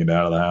and getting it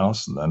out of the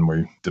house. And then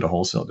we did a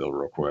wholesale deal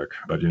real quick.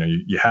 But,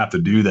 you have to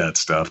do that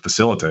stuff,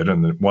 facilitate it.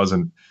 And it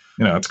wasn't,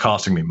 it's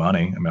costing me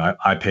money.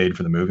 I paid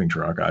for the moving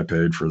truck. I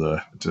paid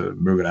to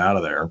move it out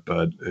of there.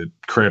 But it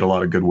created a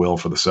lot of goodwill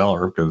for the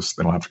seller because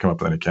they don't have to come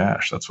up with any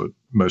cash. That's what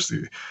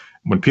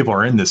when people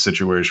are in this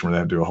situation where they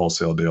have to do a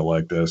wholesale deal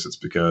like this, it's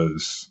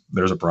because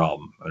there's a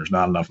problem. There's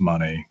not enough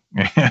money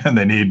and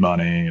they need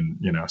money. And,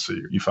 so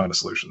you find a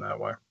solution that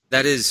way.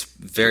 That is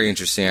very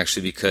interesting,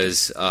 actually,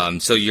 because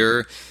so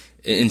you're,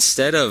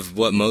 instead of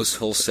what most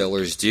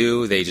wholesalers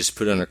do, they just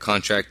put it under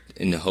contract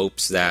in the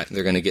hopes that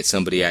they're going to get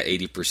somebody at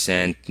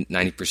 80%,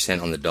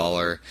 90% on the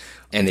dollar,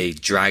 and they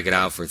drag it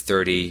out for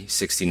 30,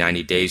 60,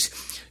 90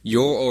 days.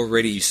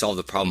 You solved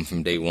the problem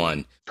from day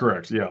one.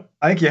 Correct. Yeah.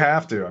 I think you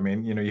have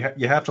to.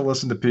 You have to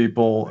listen to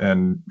people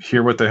and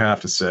hear what they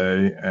have to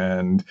say.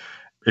 And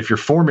if you're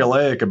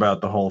formulaic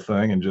about the whole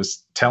thing and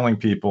just telling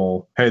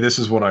people, hey, this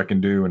is what I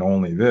can do and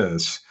only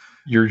this,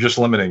 you're just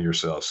limiting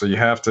yourself. So you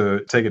have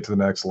to take it to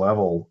the next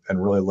level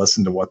and really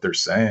listen to what they're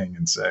saying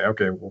and say,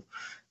 okay, well,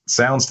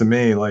 sounds to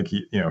me like,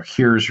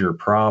 here's your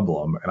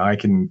problem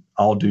and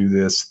I'll do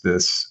this,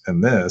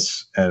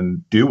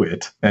 and do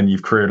it. And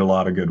you've created a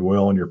lot of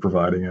goodwill and you're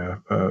providing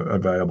a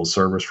valuable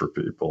service for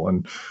people.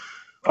 And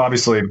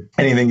obviously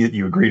anything that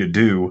you agree to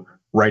do,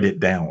 write it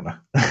down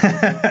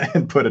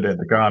and put it in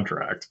the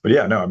contract. But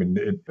yeah, no,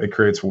 it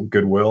creates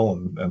goodwill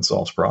and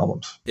solves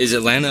problems. Is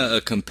Atlanta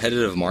a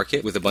competitive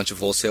market with a bunch of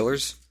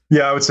wholesalers?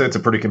 Yeah, I would say it's a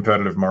pretty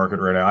competitive market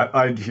right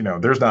now.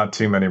 There's not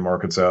too many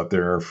markets out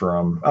there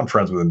I'm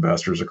friends with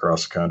investors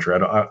across the country.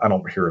 I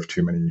don't hear of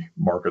too many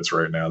markets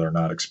right now. They're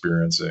not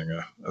experiencing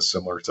a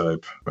similar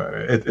type.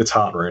 It's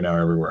hot right now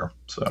everywhere.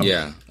 So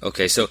yeah.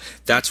 Okay. So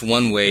that's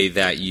one way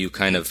that you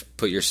kind of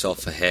put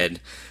yourself ahead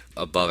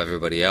above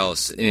everybody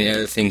else. Any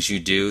other things you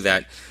do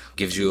that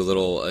gives you a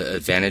little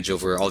advantage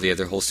over all the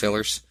other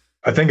wholesalers?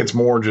 I think it's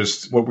more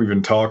just what we've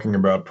been talking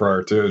about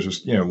prior to is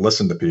just,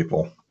 listen to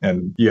people.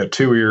 And you got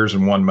 2 ears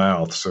and 1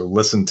 mouth. So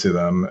listen to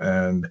them.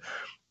 And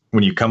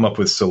when you come up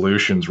with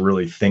solutions,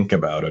 really think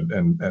about it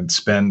and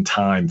spend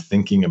time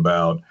thinking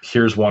about,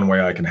 here's one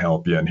way I can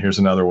help you. And here's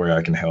another way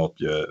I can help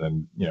you.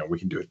 And, we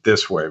can do it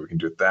this way. We can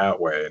do it that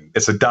way. And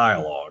it's a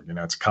dialogue,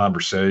 it's a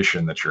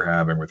conversation that you're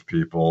having with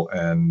people.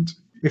 And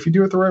if you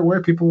do it the right way,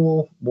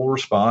 people will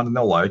respond and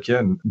they'll like you.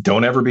 And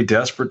don't ever be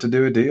desperate to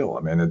do a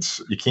deal.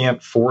 You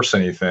can't force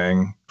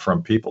anything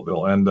from people.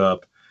 They'll end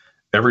up,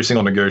 every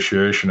single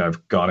negotiation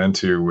I've gone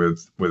into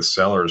with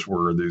sellers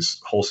where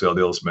these wholesale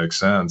deals make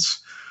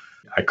sense,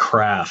 I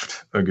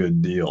craft a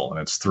good deal.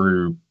 And it's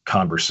through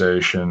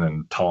conversation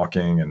and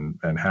talking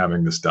and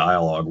having this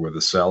dialogue with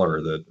the seller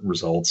that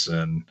results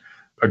in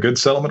a good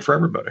settlement for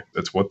everybody.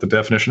 That's what the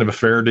definition of a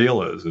fair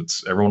deal is.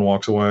 It's everyone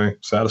walks away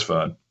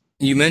satisfied.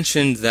 You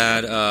mentioned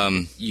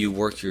that you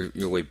work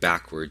your way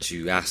backwards.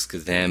 You ask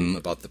them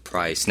about the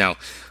price. Now,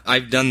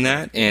 I've done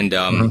that, and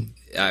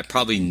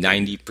probably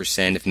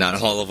 90%, if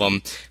not all of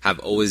them, have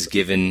always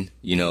given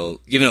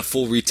a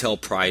full retail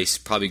price,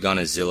 probably gone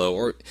to Zillow,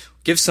 or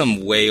give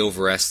some way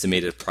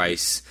overestimated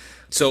price.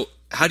 So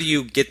how do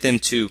you get them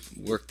to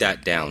work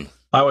that down?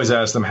 I always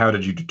ask them, how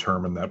did you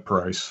determine that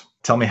price?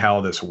 Tell me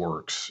how this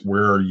works.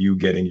 Where are you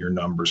getting your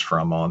numbers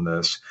from on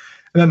this?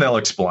 And then they'll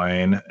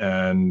explain.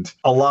 And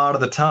a lot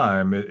of the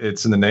time,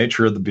 it's in the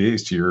nature of the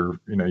beast. You're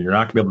not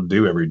going to be able to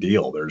do every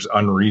deal. There's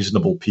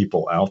unreasonable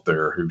people out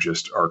there who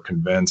just are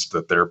convinced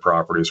that their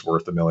property is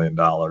worth $1 million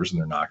and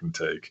they're not going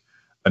to take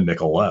a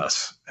nickel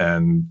less.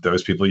 And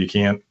those people you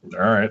can't, all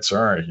right,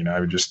 sorry,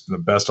 just the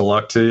best of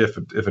luck to you.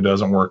 If it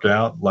doesn't work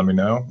out, let me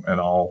know and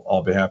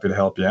I'll be happy to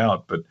help you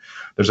out. But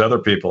there's other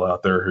people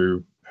out there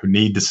who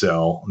need to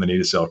sell, and they need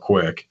to sell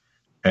quick.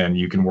 And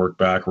you can work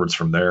backwards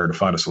from there to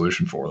find a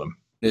solution for them.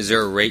 Is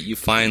there a rate you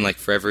find, like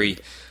for every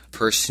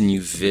person you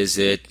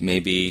visit,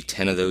 maybe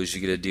 10 of those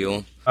you get a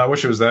deal? I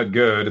wish it was that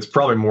good. It's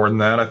probably more than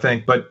that, I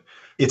think, but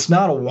it's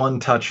not a one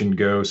touch and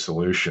go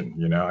solution.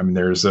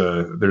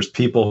 There's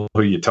people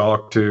who you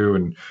talk to,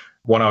 and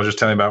one I was just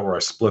telling you about where I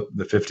split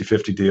the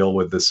 50-50 deal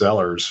with the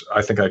sellers.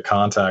 I think I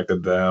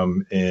contacted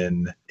them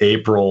in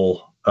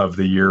April of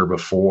the year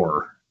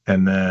before.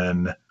 And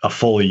then a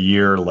full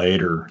year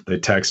later, they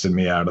texted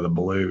me out of the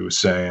blue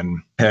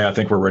saying, hey, I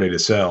think we're ready to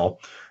sell.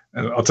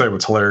 And I'll tell you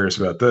what's hilarious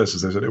about this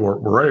is they said, we're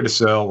ready to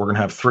sell. We're going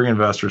to have 3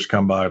 investors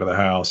come by to the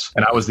house.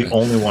 And I was the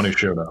only one who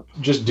showed up.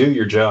 Just do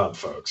your job,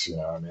 folks.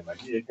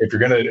 If you're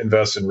going to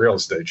invest in real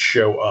estate,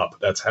 show up.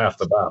 That's half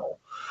the battle.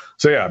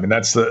 So, yeah,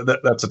 that's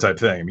the type of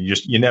thing.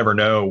 You never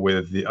know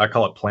I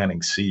call it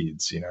planting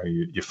seeds.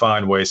 You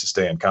find ways to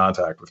stay in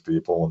contact with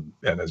people.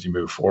 And as you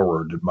move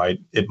forward, it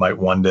might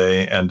one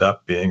day end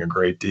up being a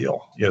great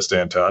deal. You got to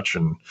stay in touch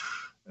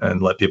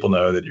and let people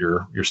know that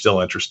you're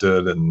still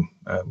interested and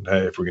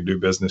hey, if we can do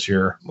business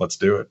here, let's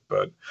do it.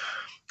 But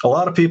a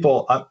lot of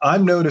people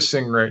I'm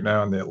noticing right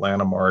now in the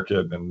Atlanta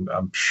market, and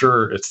I'm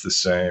sure it's the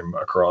same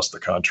across the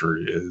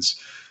country, is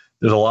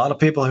there's a lot of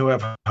people who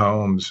have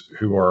homes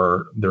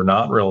they're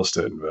not real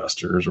estate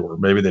investors, or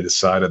maybe they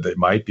decided they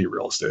might be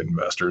real estate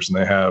investors and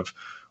they have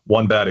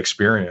one bad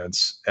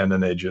experience and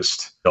then they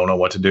just don't know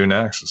what to do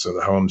next. And so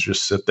the homes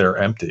just sit there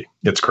empty.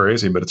 It's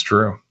crazy, but it's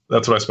true.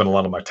 That's what I spend a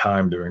lot of my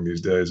time doing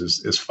these days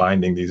is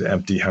finding these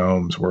empty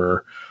homes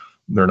where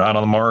they're not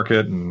on the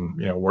market and,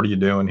 what are you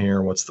doing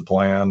here? What's the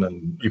plan?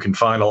 And you can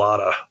find a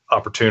lot of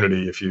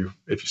opportunity if you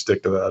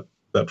stick to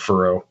that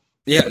furrow.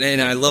 Yeah,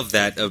 and I love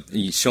that.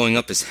 Showing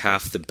up is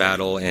half the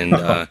battle, and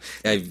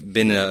I've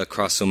been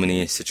across so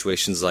many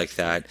situations like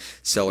that.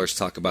 Sellers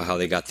talk about how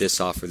they got this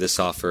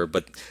offer,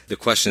 but the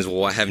question is, well,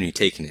 why haven't you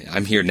taken it?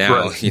 I'm here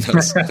now,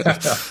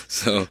 right.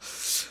 So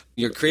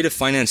your creative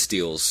finance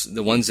deals,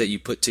 the ones that you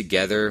put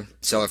together,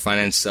 seller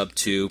finance,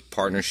 sub-2,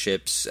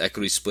 partnerships,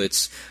 equity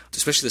splits,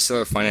 especially the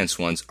seller finance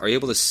ones, are you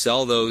able to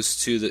sell those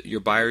to your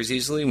buyers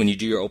easily when you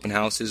do your open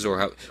houses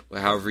or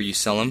however you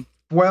sell them?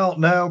 Well,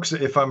 no,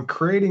 because if I'm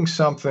creating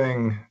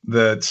something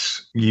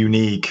that's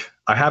unique,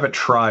 I haven't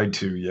tried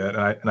to yet,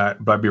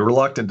 but I'd be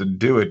reluctant to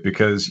do it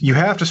because you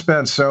have to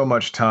spend so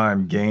much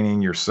time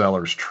gaining your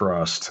seller's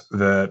trust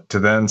that to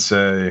then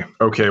say,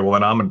 okay, well,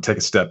 then I'm going to take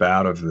a step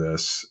out of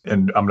this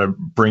and I'm going to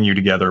bring you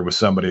together with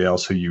somebody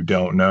else who you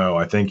don't know.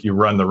 I think you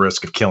run the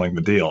risk of killing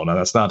the deal. Now,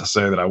 that's not to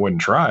say that I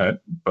wouldn't try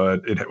it,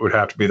 but it would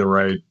have to be the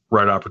right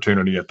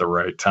opportunity at the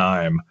right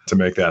time to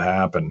make that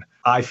happen.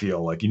 I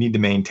feel like you need to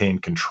maintain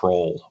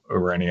control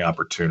over any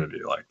opportunity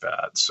like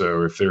that.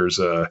 So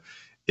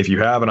if you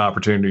have an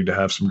opportunity to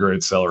have some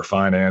great seller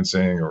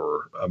financing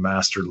or a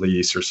master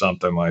lease or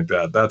something like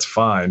that, that's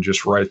fine.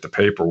 Just write the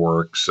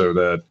paperwork so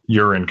that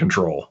you're in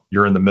control.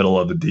 You're in the middle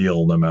of the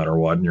deal no matter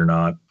what, and you're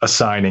not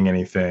assigning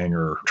anything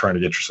or trying to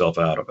get yourself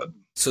out of it.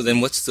 So then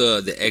what's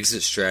the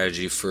exit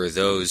strategy for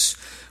those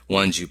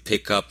ones you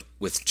pick up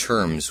with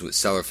terms with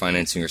seller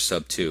financing or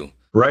sub-2?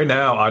 Right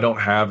now, I don't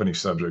have any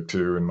subject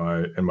to in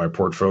my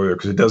portfolio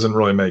because it doesn't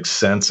really make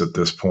sense at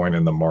this point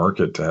in the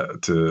market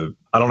to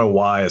I don't know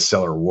why a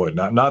seller would.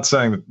 Not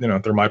saying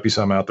that there might be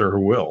some out there who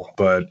will,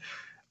 but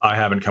I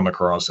haven't come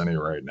across any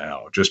right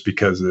now. Just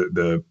because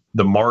the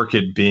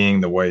market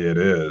being the way it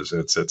is,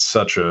 it's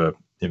such a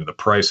the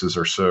prices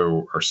are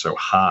so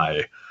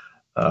high.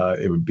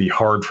 It would be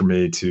hard for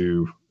me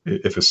to.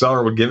 If a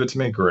seller would give it to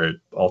me, great.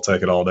 I'll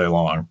take it all day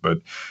long. But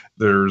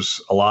there's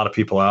a lot of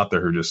people out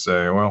there who just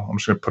say, well, I'm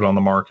just going to put it on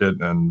the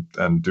market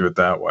and do it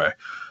that way.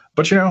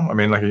 But,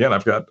 again,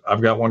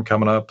 I've got one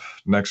coming up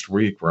next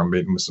week where I'm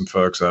meeting with some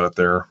folks out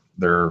there.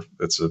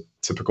 It's a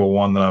typical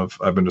one that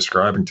I've been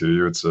describing to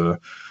you. It's a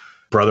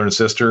brother and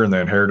sister, and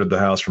they inherited the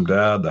house from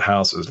dad. The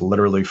house is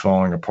literally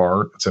falling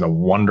apart. It's in a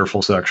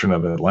wonderful section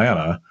of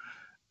Atlanta.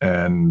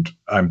 And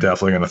I'm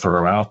definitely going to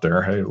throw out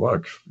there, hey,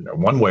 look,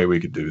 one way we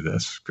could do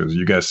this, because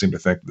you guys seem to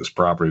think this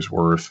property is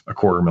worth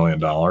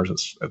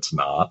 $250,000. It's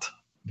not,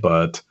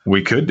 but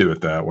we could do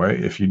it that way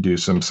if you do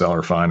some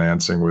seller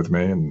financing with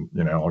me, and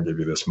I'll give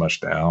you this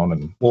much down,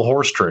 and we'll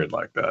horse trade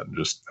like that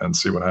and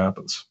see what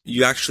happens.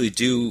 You actually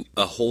do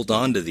hold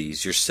on to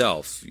these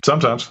yourself?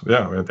 Sometimes,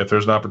 yeah. If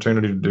there's an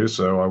opportunity to do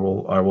so,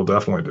 I will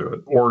definitely do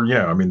it. Or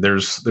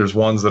there's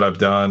ones that I've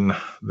done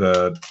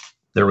that.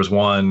 There was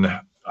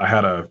one I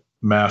had a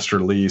master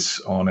lease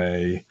on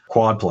a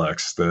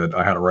quadplex that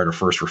I had a right of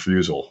first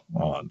refusal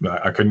on.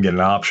 I couldn't get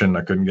an option.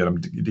 I couldn't get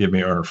him to give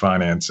me owner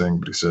financing,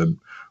 but he said,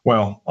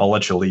 well, I'll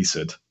let you lease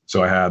it.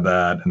 So I had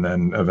that. And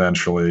then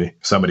eventually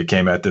somebody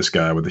came at this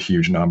guy with a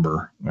huge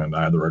number and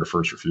I had the right of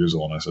first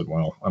refusal. And I said,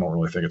 well, I don't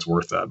really think it's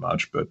worth that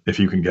much, but if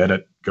you can get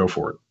it, go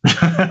for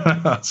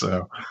it.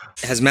 So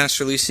has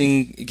master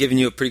leasing given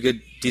you a pretty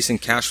good,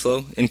 decent cash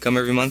flow income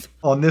every month?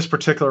 On this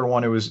particular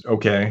one, it was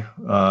okay.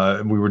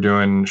 We were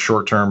doing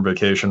short-term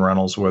vacation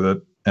rentals with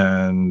it,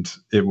 and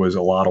it was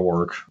a lot of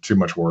work, too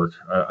much work.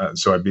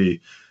 So I'd be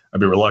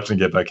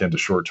reluctant to get back into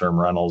short-term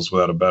rentals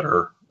without a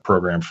better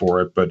program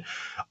for it. But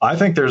I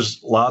think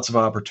there's lots of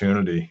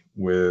opportunity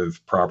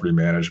with property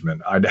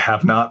management. I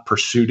have not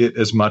pursued it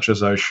as much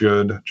as I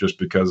should just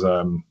because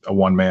I'm a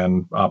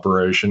one-man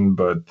operation,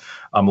 but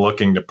I'm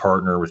looking to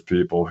partner with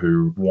people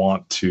who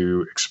want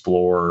to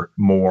explore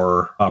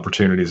more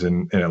opportunities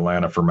in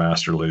Atlanta for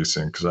master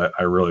leasing, because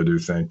I really do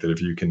think that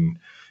if you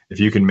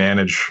can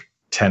manage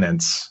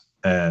tenants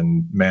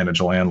and manage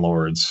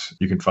landlords,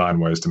 you can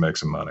find ways to make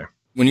some money.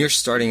 When you're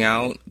starting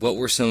out, what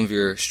were some of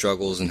your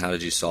struggles and how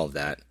did you solve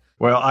that?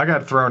 Well, I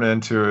got thrown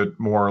into it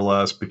more or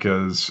less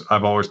because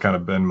I've always kind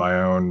of been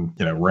my own,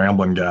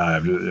 rambling guy.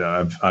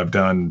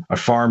 I've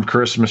farmed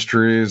Christmas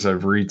trees.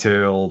 I've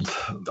retailed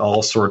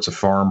all sorts of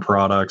farm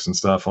products and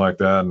stuff like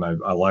that. And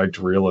I liked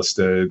real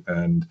estate.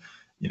 And,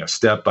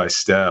 step by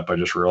step, I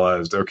just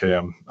realized, okay,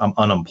 I'm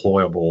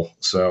unemployable.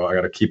 So I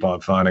got to keep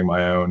on finding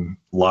my own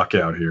luck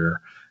out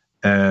here.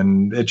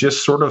 And it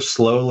just sort of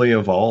slowly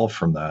evolved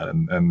from that.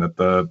 And that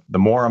the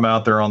more I'm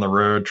out there on the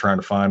road trying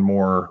to find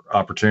more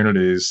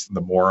opportunities,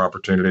 the more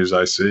opportunities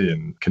I see,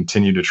 and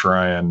continue to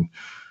try and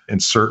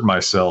insert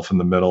myself in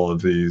the middle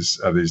of these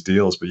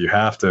deals. But you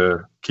have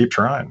to keep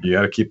trying. You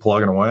got to keep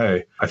plugging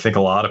away. I think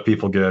a lot of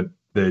people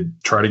they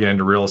try to get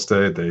into real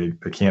estate. They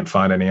can't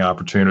find any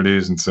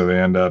opportunities. And so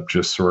they end up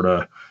just sort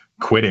of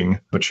quitting.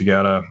 But you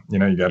gotta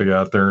go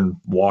out there and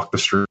walk the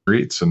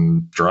streets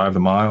and drive the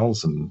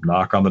miles and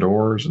knock on the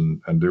doors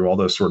and do all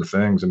those sort of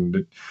things.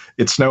 And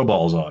it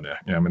snowballs on you.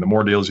 The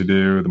more deals you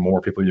do, the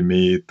more people you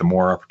meet, the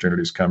more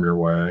opportunities come your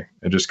way.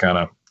 It just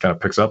kind of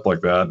picks up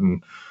like that.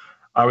 And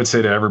I would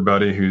say to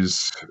everybody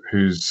who's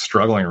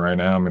struggling right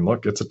now,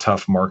 look, it's a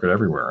tough market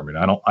everywhere.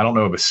 I don't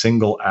know of a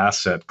single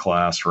asset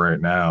class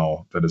right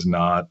now that is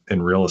not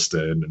in real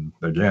estate. And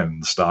again,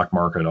 the stock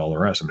market, all the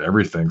rest.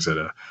 Everything's at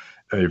a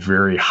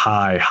very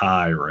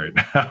high right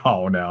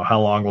now. Now, how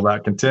long will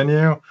that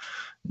continue?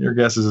 Your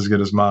guess is as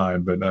good as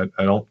mine, but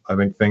I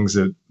think things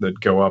that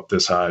go up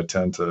this high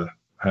tend to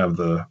have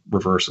the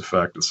reverse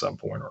effect at some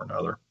point or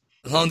another.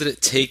 How long did it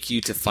take you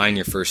to find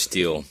your first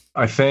deal?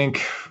 I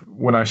think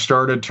when I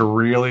started to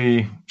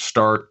really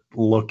start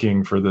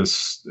looking for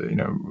this,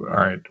 all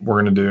right,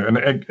 we're going to do,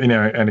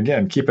 and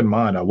again, keep in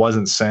mind, I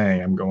wasn't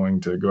saying I'm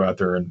going to go out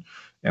there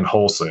and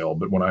wholesale,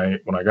 but when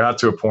I got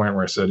to a point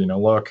where I said,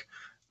 look,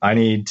 I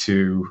need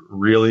to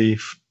really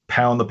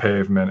pound the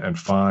pavement and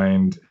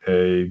find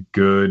a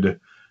good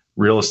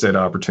real estate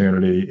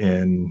opportunity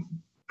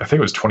I think it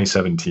was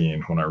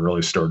 2017 when I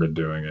really started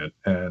doing it.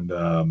 And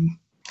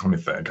let me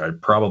think, I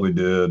probably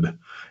did,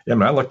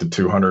 I looked at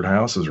 200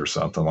 houses or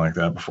something like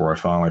that before I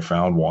finally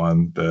found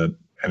one that,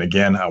 and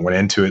again, I went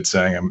into it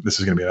saying, this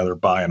is going to be another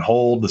buy and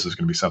hold. This is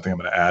going to be something I'm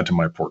going to add to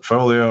my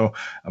portfolio.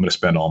 I'm going to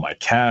spend all my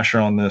cash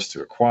on this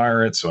to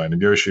acquire it. So I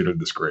negotiated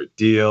this great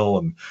deal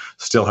and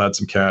still had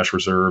some cash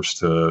reserves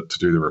to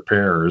do the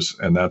repairs.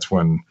 And that's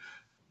when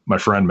my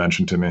friend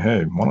mentioned to me,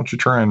 hey, why don't you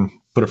try and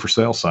put a for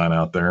sale sign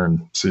out there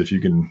and see if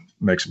you can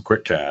make some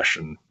quick cash.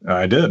 And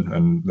I did.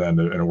 And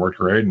it worked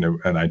great.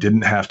 And I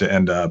didn't have to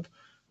end up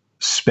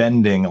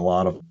spending a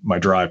lot of my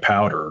dry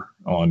powder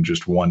on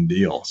just one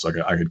deal. So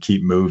I could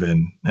keep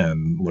moving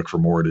and look for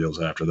more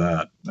deals after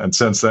that. And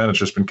since then, it's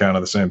just been kind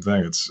of the same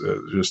thing. It's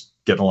just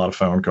getting a lot of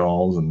phone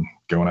calls and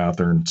going out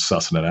there and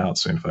sussing it out,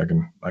 seeing if I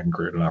can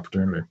create an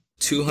opportunity.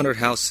 200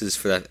 houses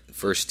for that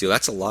first deal.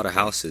 That's a lot of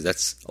houses.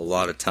 That's a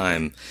lot of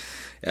time.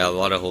 A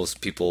lot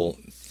of people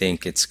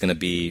think it's going to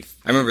be,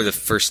 I remember the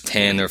first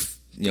 10 or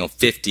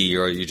 50,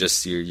 or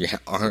your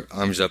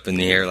arms up in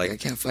the air like, I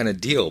can't find a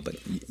deal. But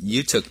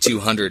you took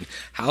 200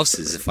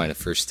 houses to find a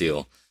first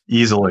deal.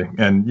 Easily.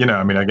 And,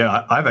 again,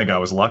 I think I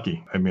was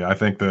lucky. I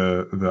think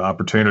the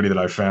opportunity that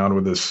I found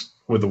with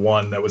the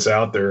one that was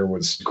out there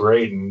was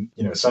great. And,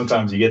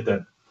 sometimes you get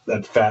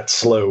that fat,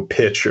 slow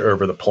pitch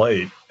over the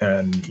plate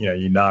and,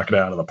 you knock it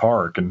out of the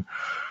park. And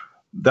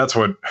that's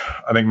what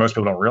I think most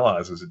people don't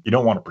realize is that you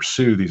don't want to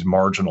pursue these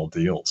marginal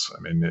deals.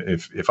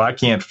 If I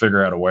can't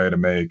figure out a way to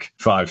make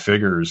 5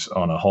 figures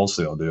on a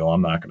wholesale deal,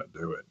 I'm not going to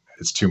do it.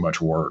 It's too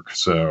much work.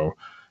 So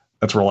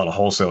that's where a lot of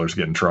wholesalers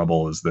get in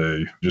trouble is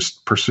they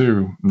just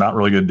pursue not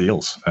really good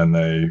deals. And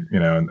they,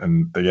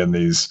 and they get in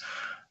these,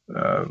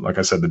 like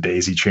I said, the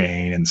daisy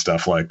chain and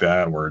stuff like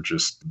that, where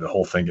just the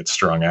whole thing gets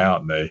strung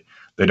out and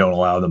they don't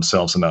allow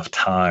themselves enough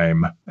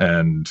time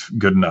and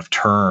good enough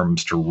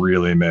terms to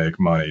really make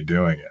money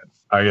doing it.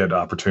 I get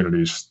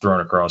opportunities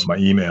thrown across my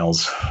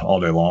emails all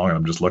day long, and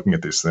I'm just looking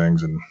at these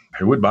things and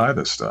who would buy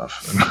this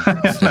stuff?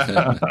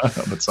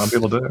 But some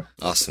people do.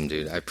 Awesome,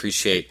 dude. I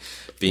appreciate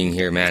being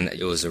here, man.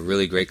 It was a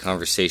really great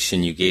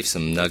conversation. You gave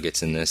some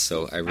nuggets in this,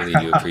 so I really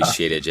do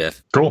appreciate it,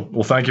 Jeff. Cool.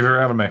 Well, thank you for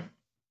having me.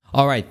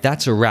 All right,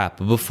 that's a wrap.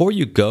 But before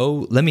you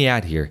go, let me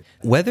add here.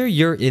 Whether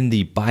you're in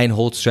the buy and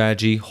hold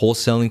strategy,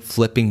 wholesaling,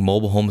 flipping,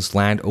 mobile homes,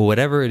 land, or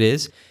whatever it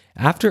is,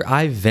 after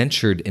I've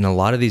ventured in a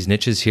lot of these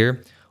niches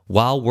here,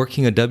 while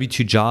working a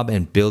W-2 job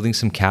and building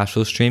some cash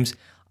flow streams,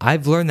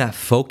 I've learned that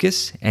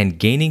focus and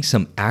gaining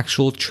some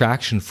actual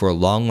traction for a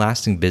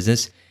long-lasting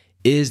business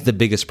is the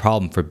biggest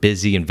problem for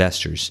busy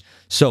investors.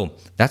 So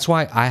that's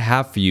why I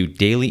have for you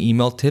daily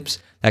email tips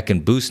that can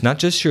boost not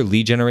just your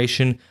lead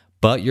generation,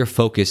 but your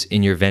focus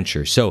in your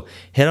venture. So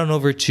head on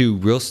over to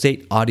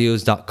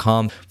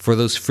realestateaudios.com for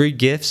those free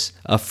gifts,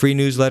 a free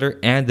newsletter,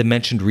 and the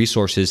mentioned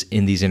resources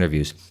in these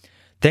interviews.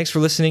 Thanks for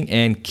listening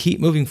and keep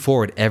moving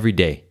forward every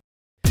day.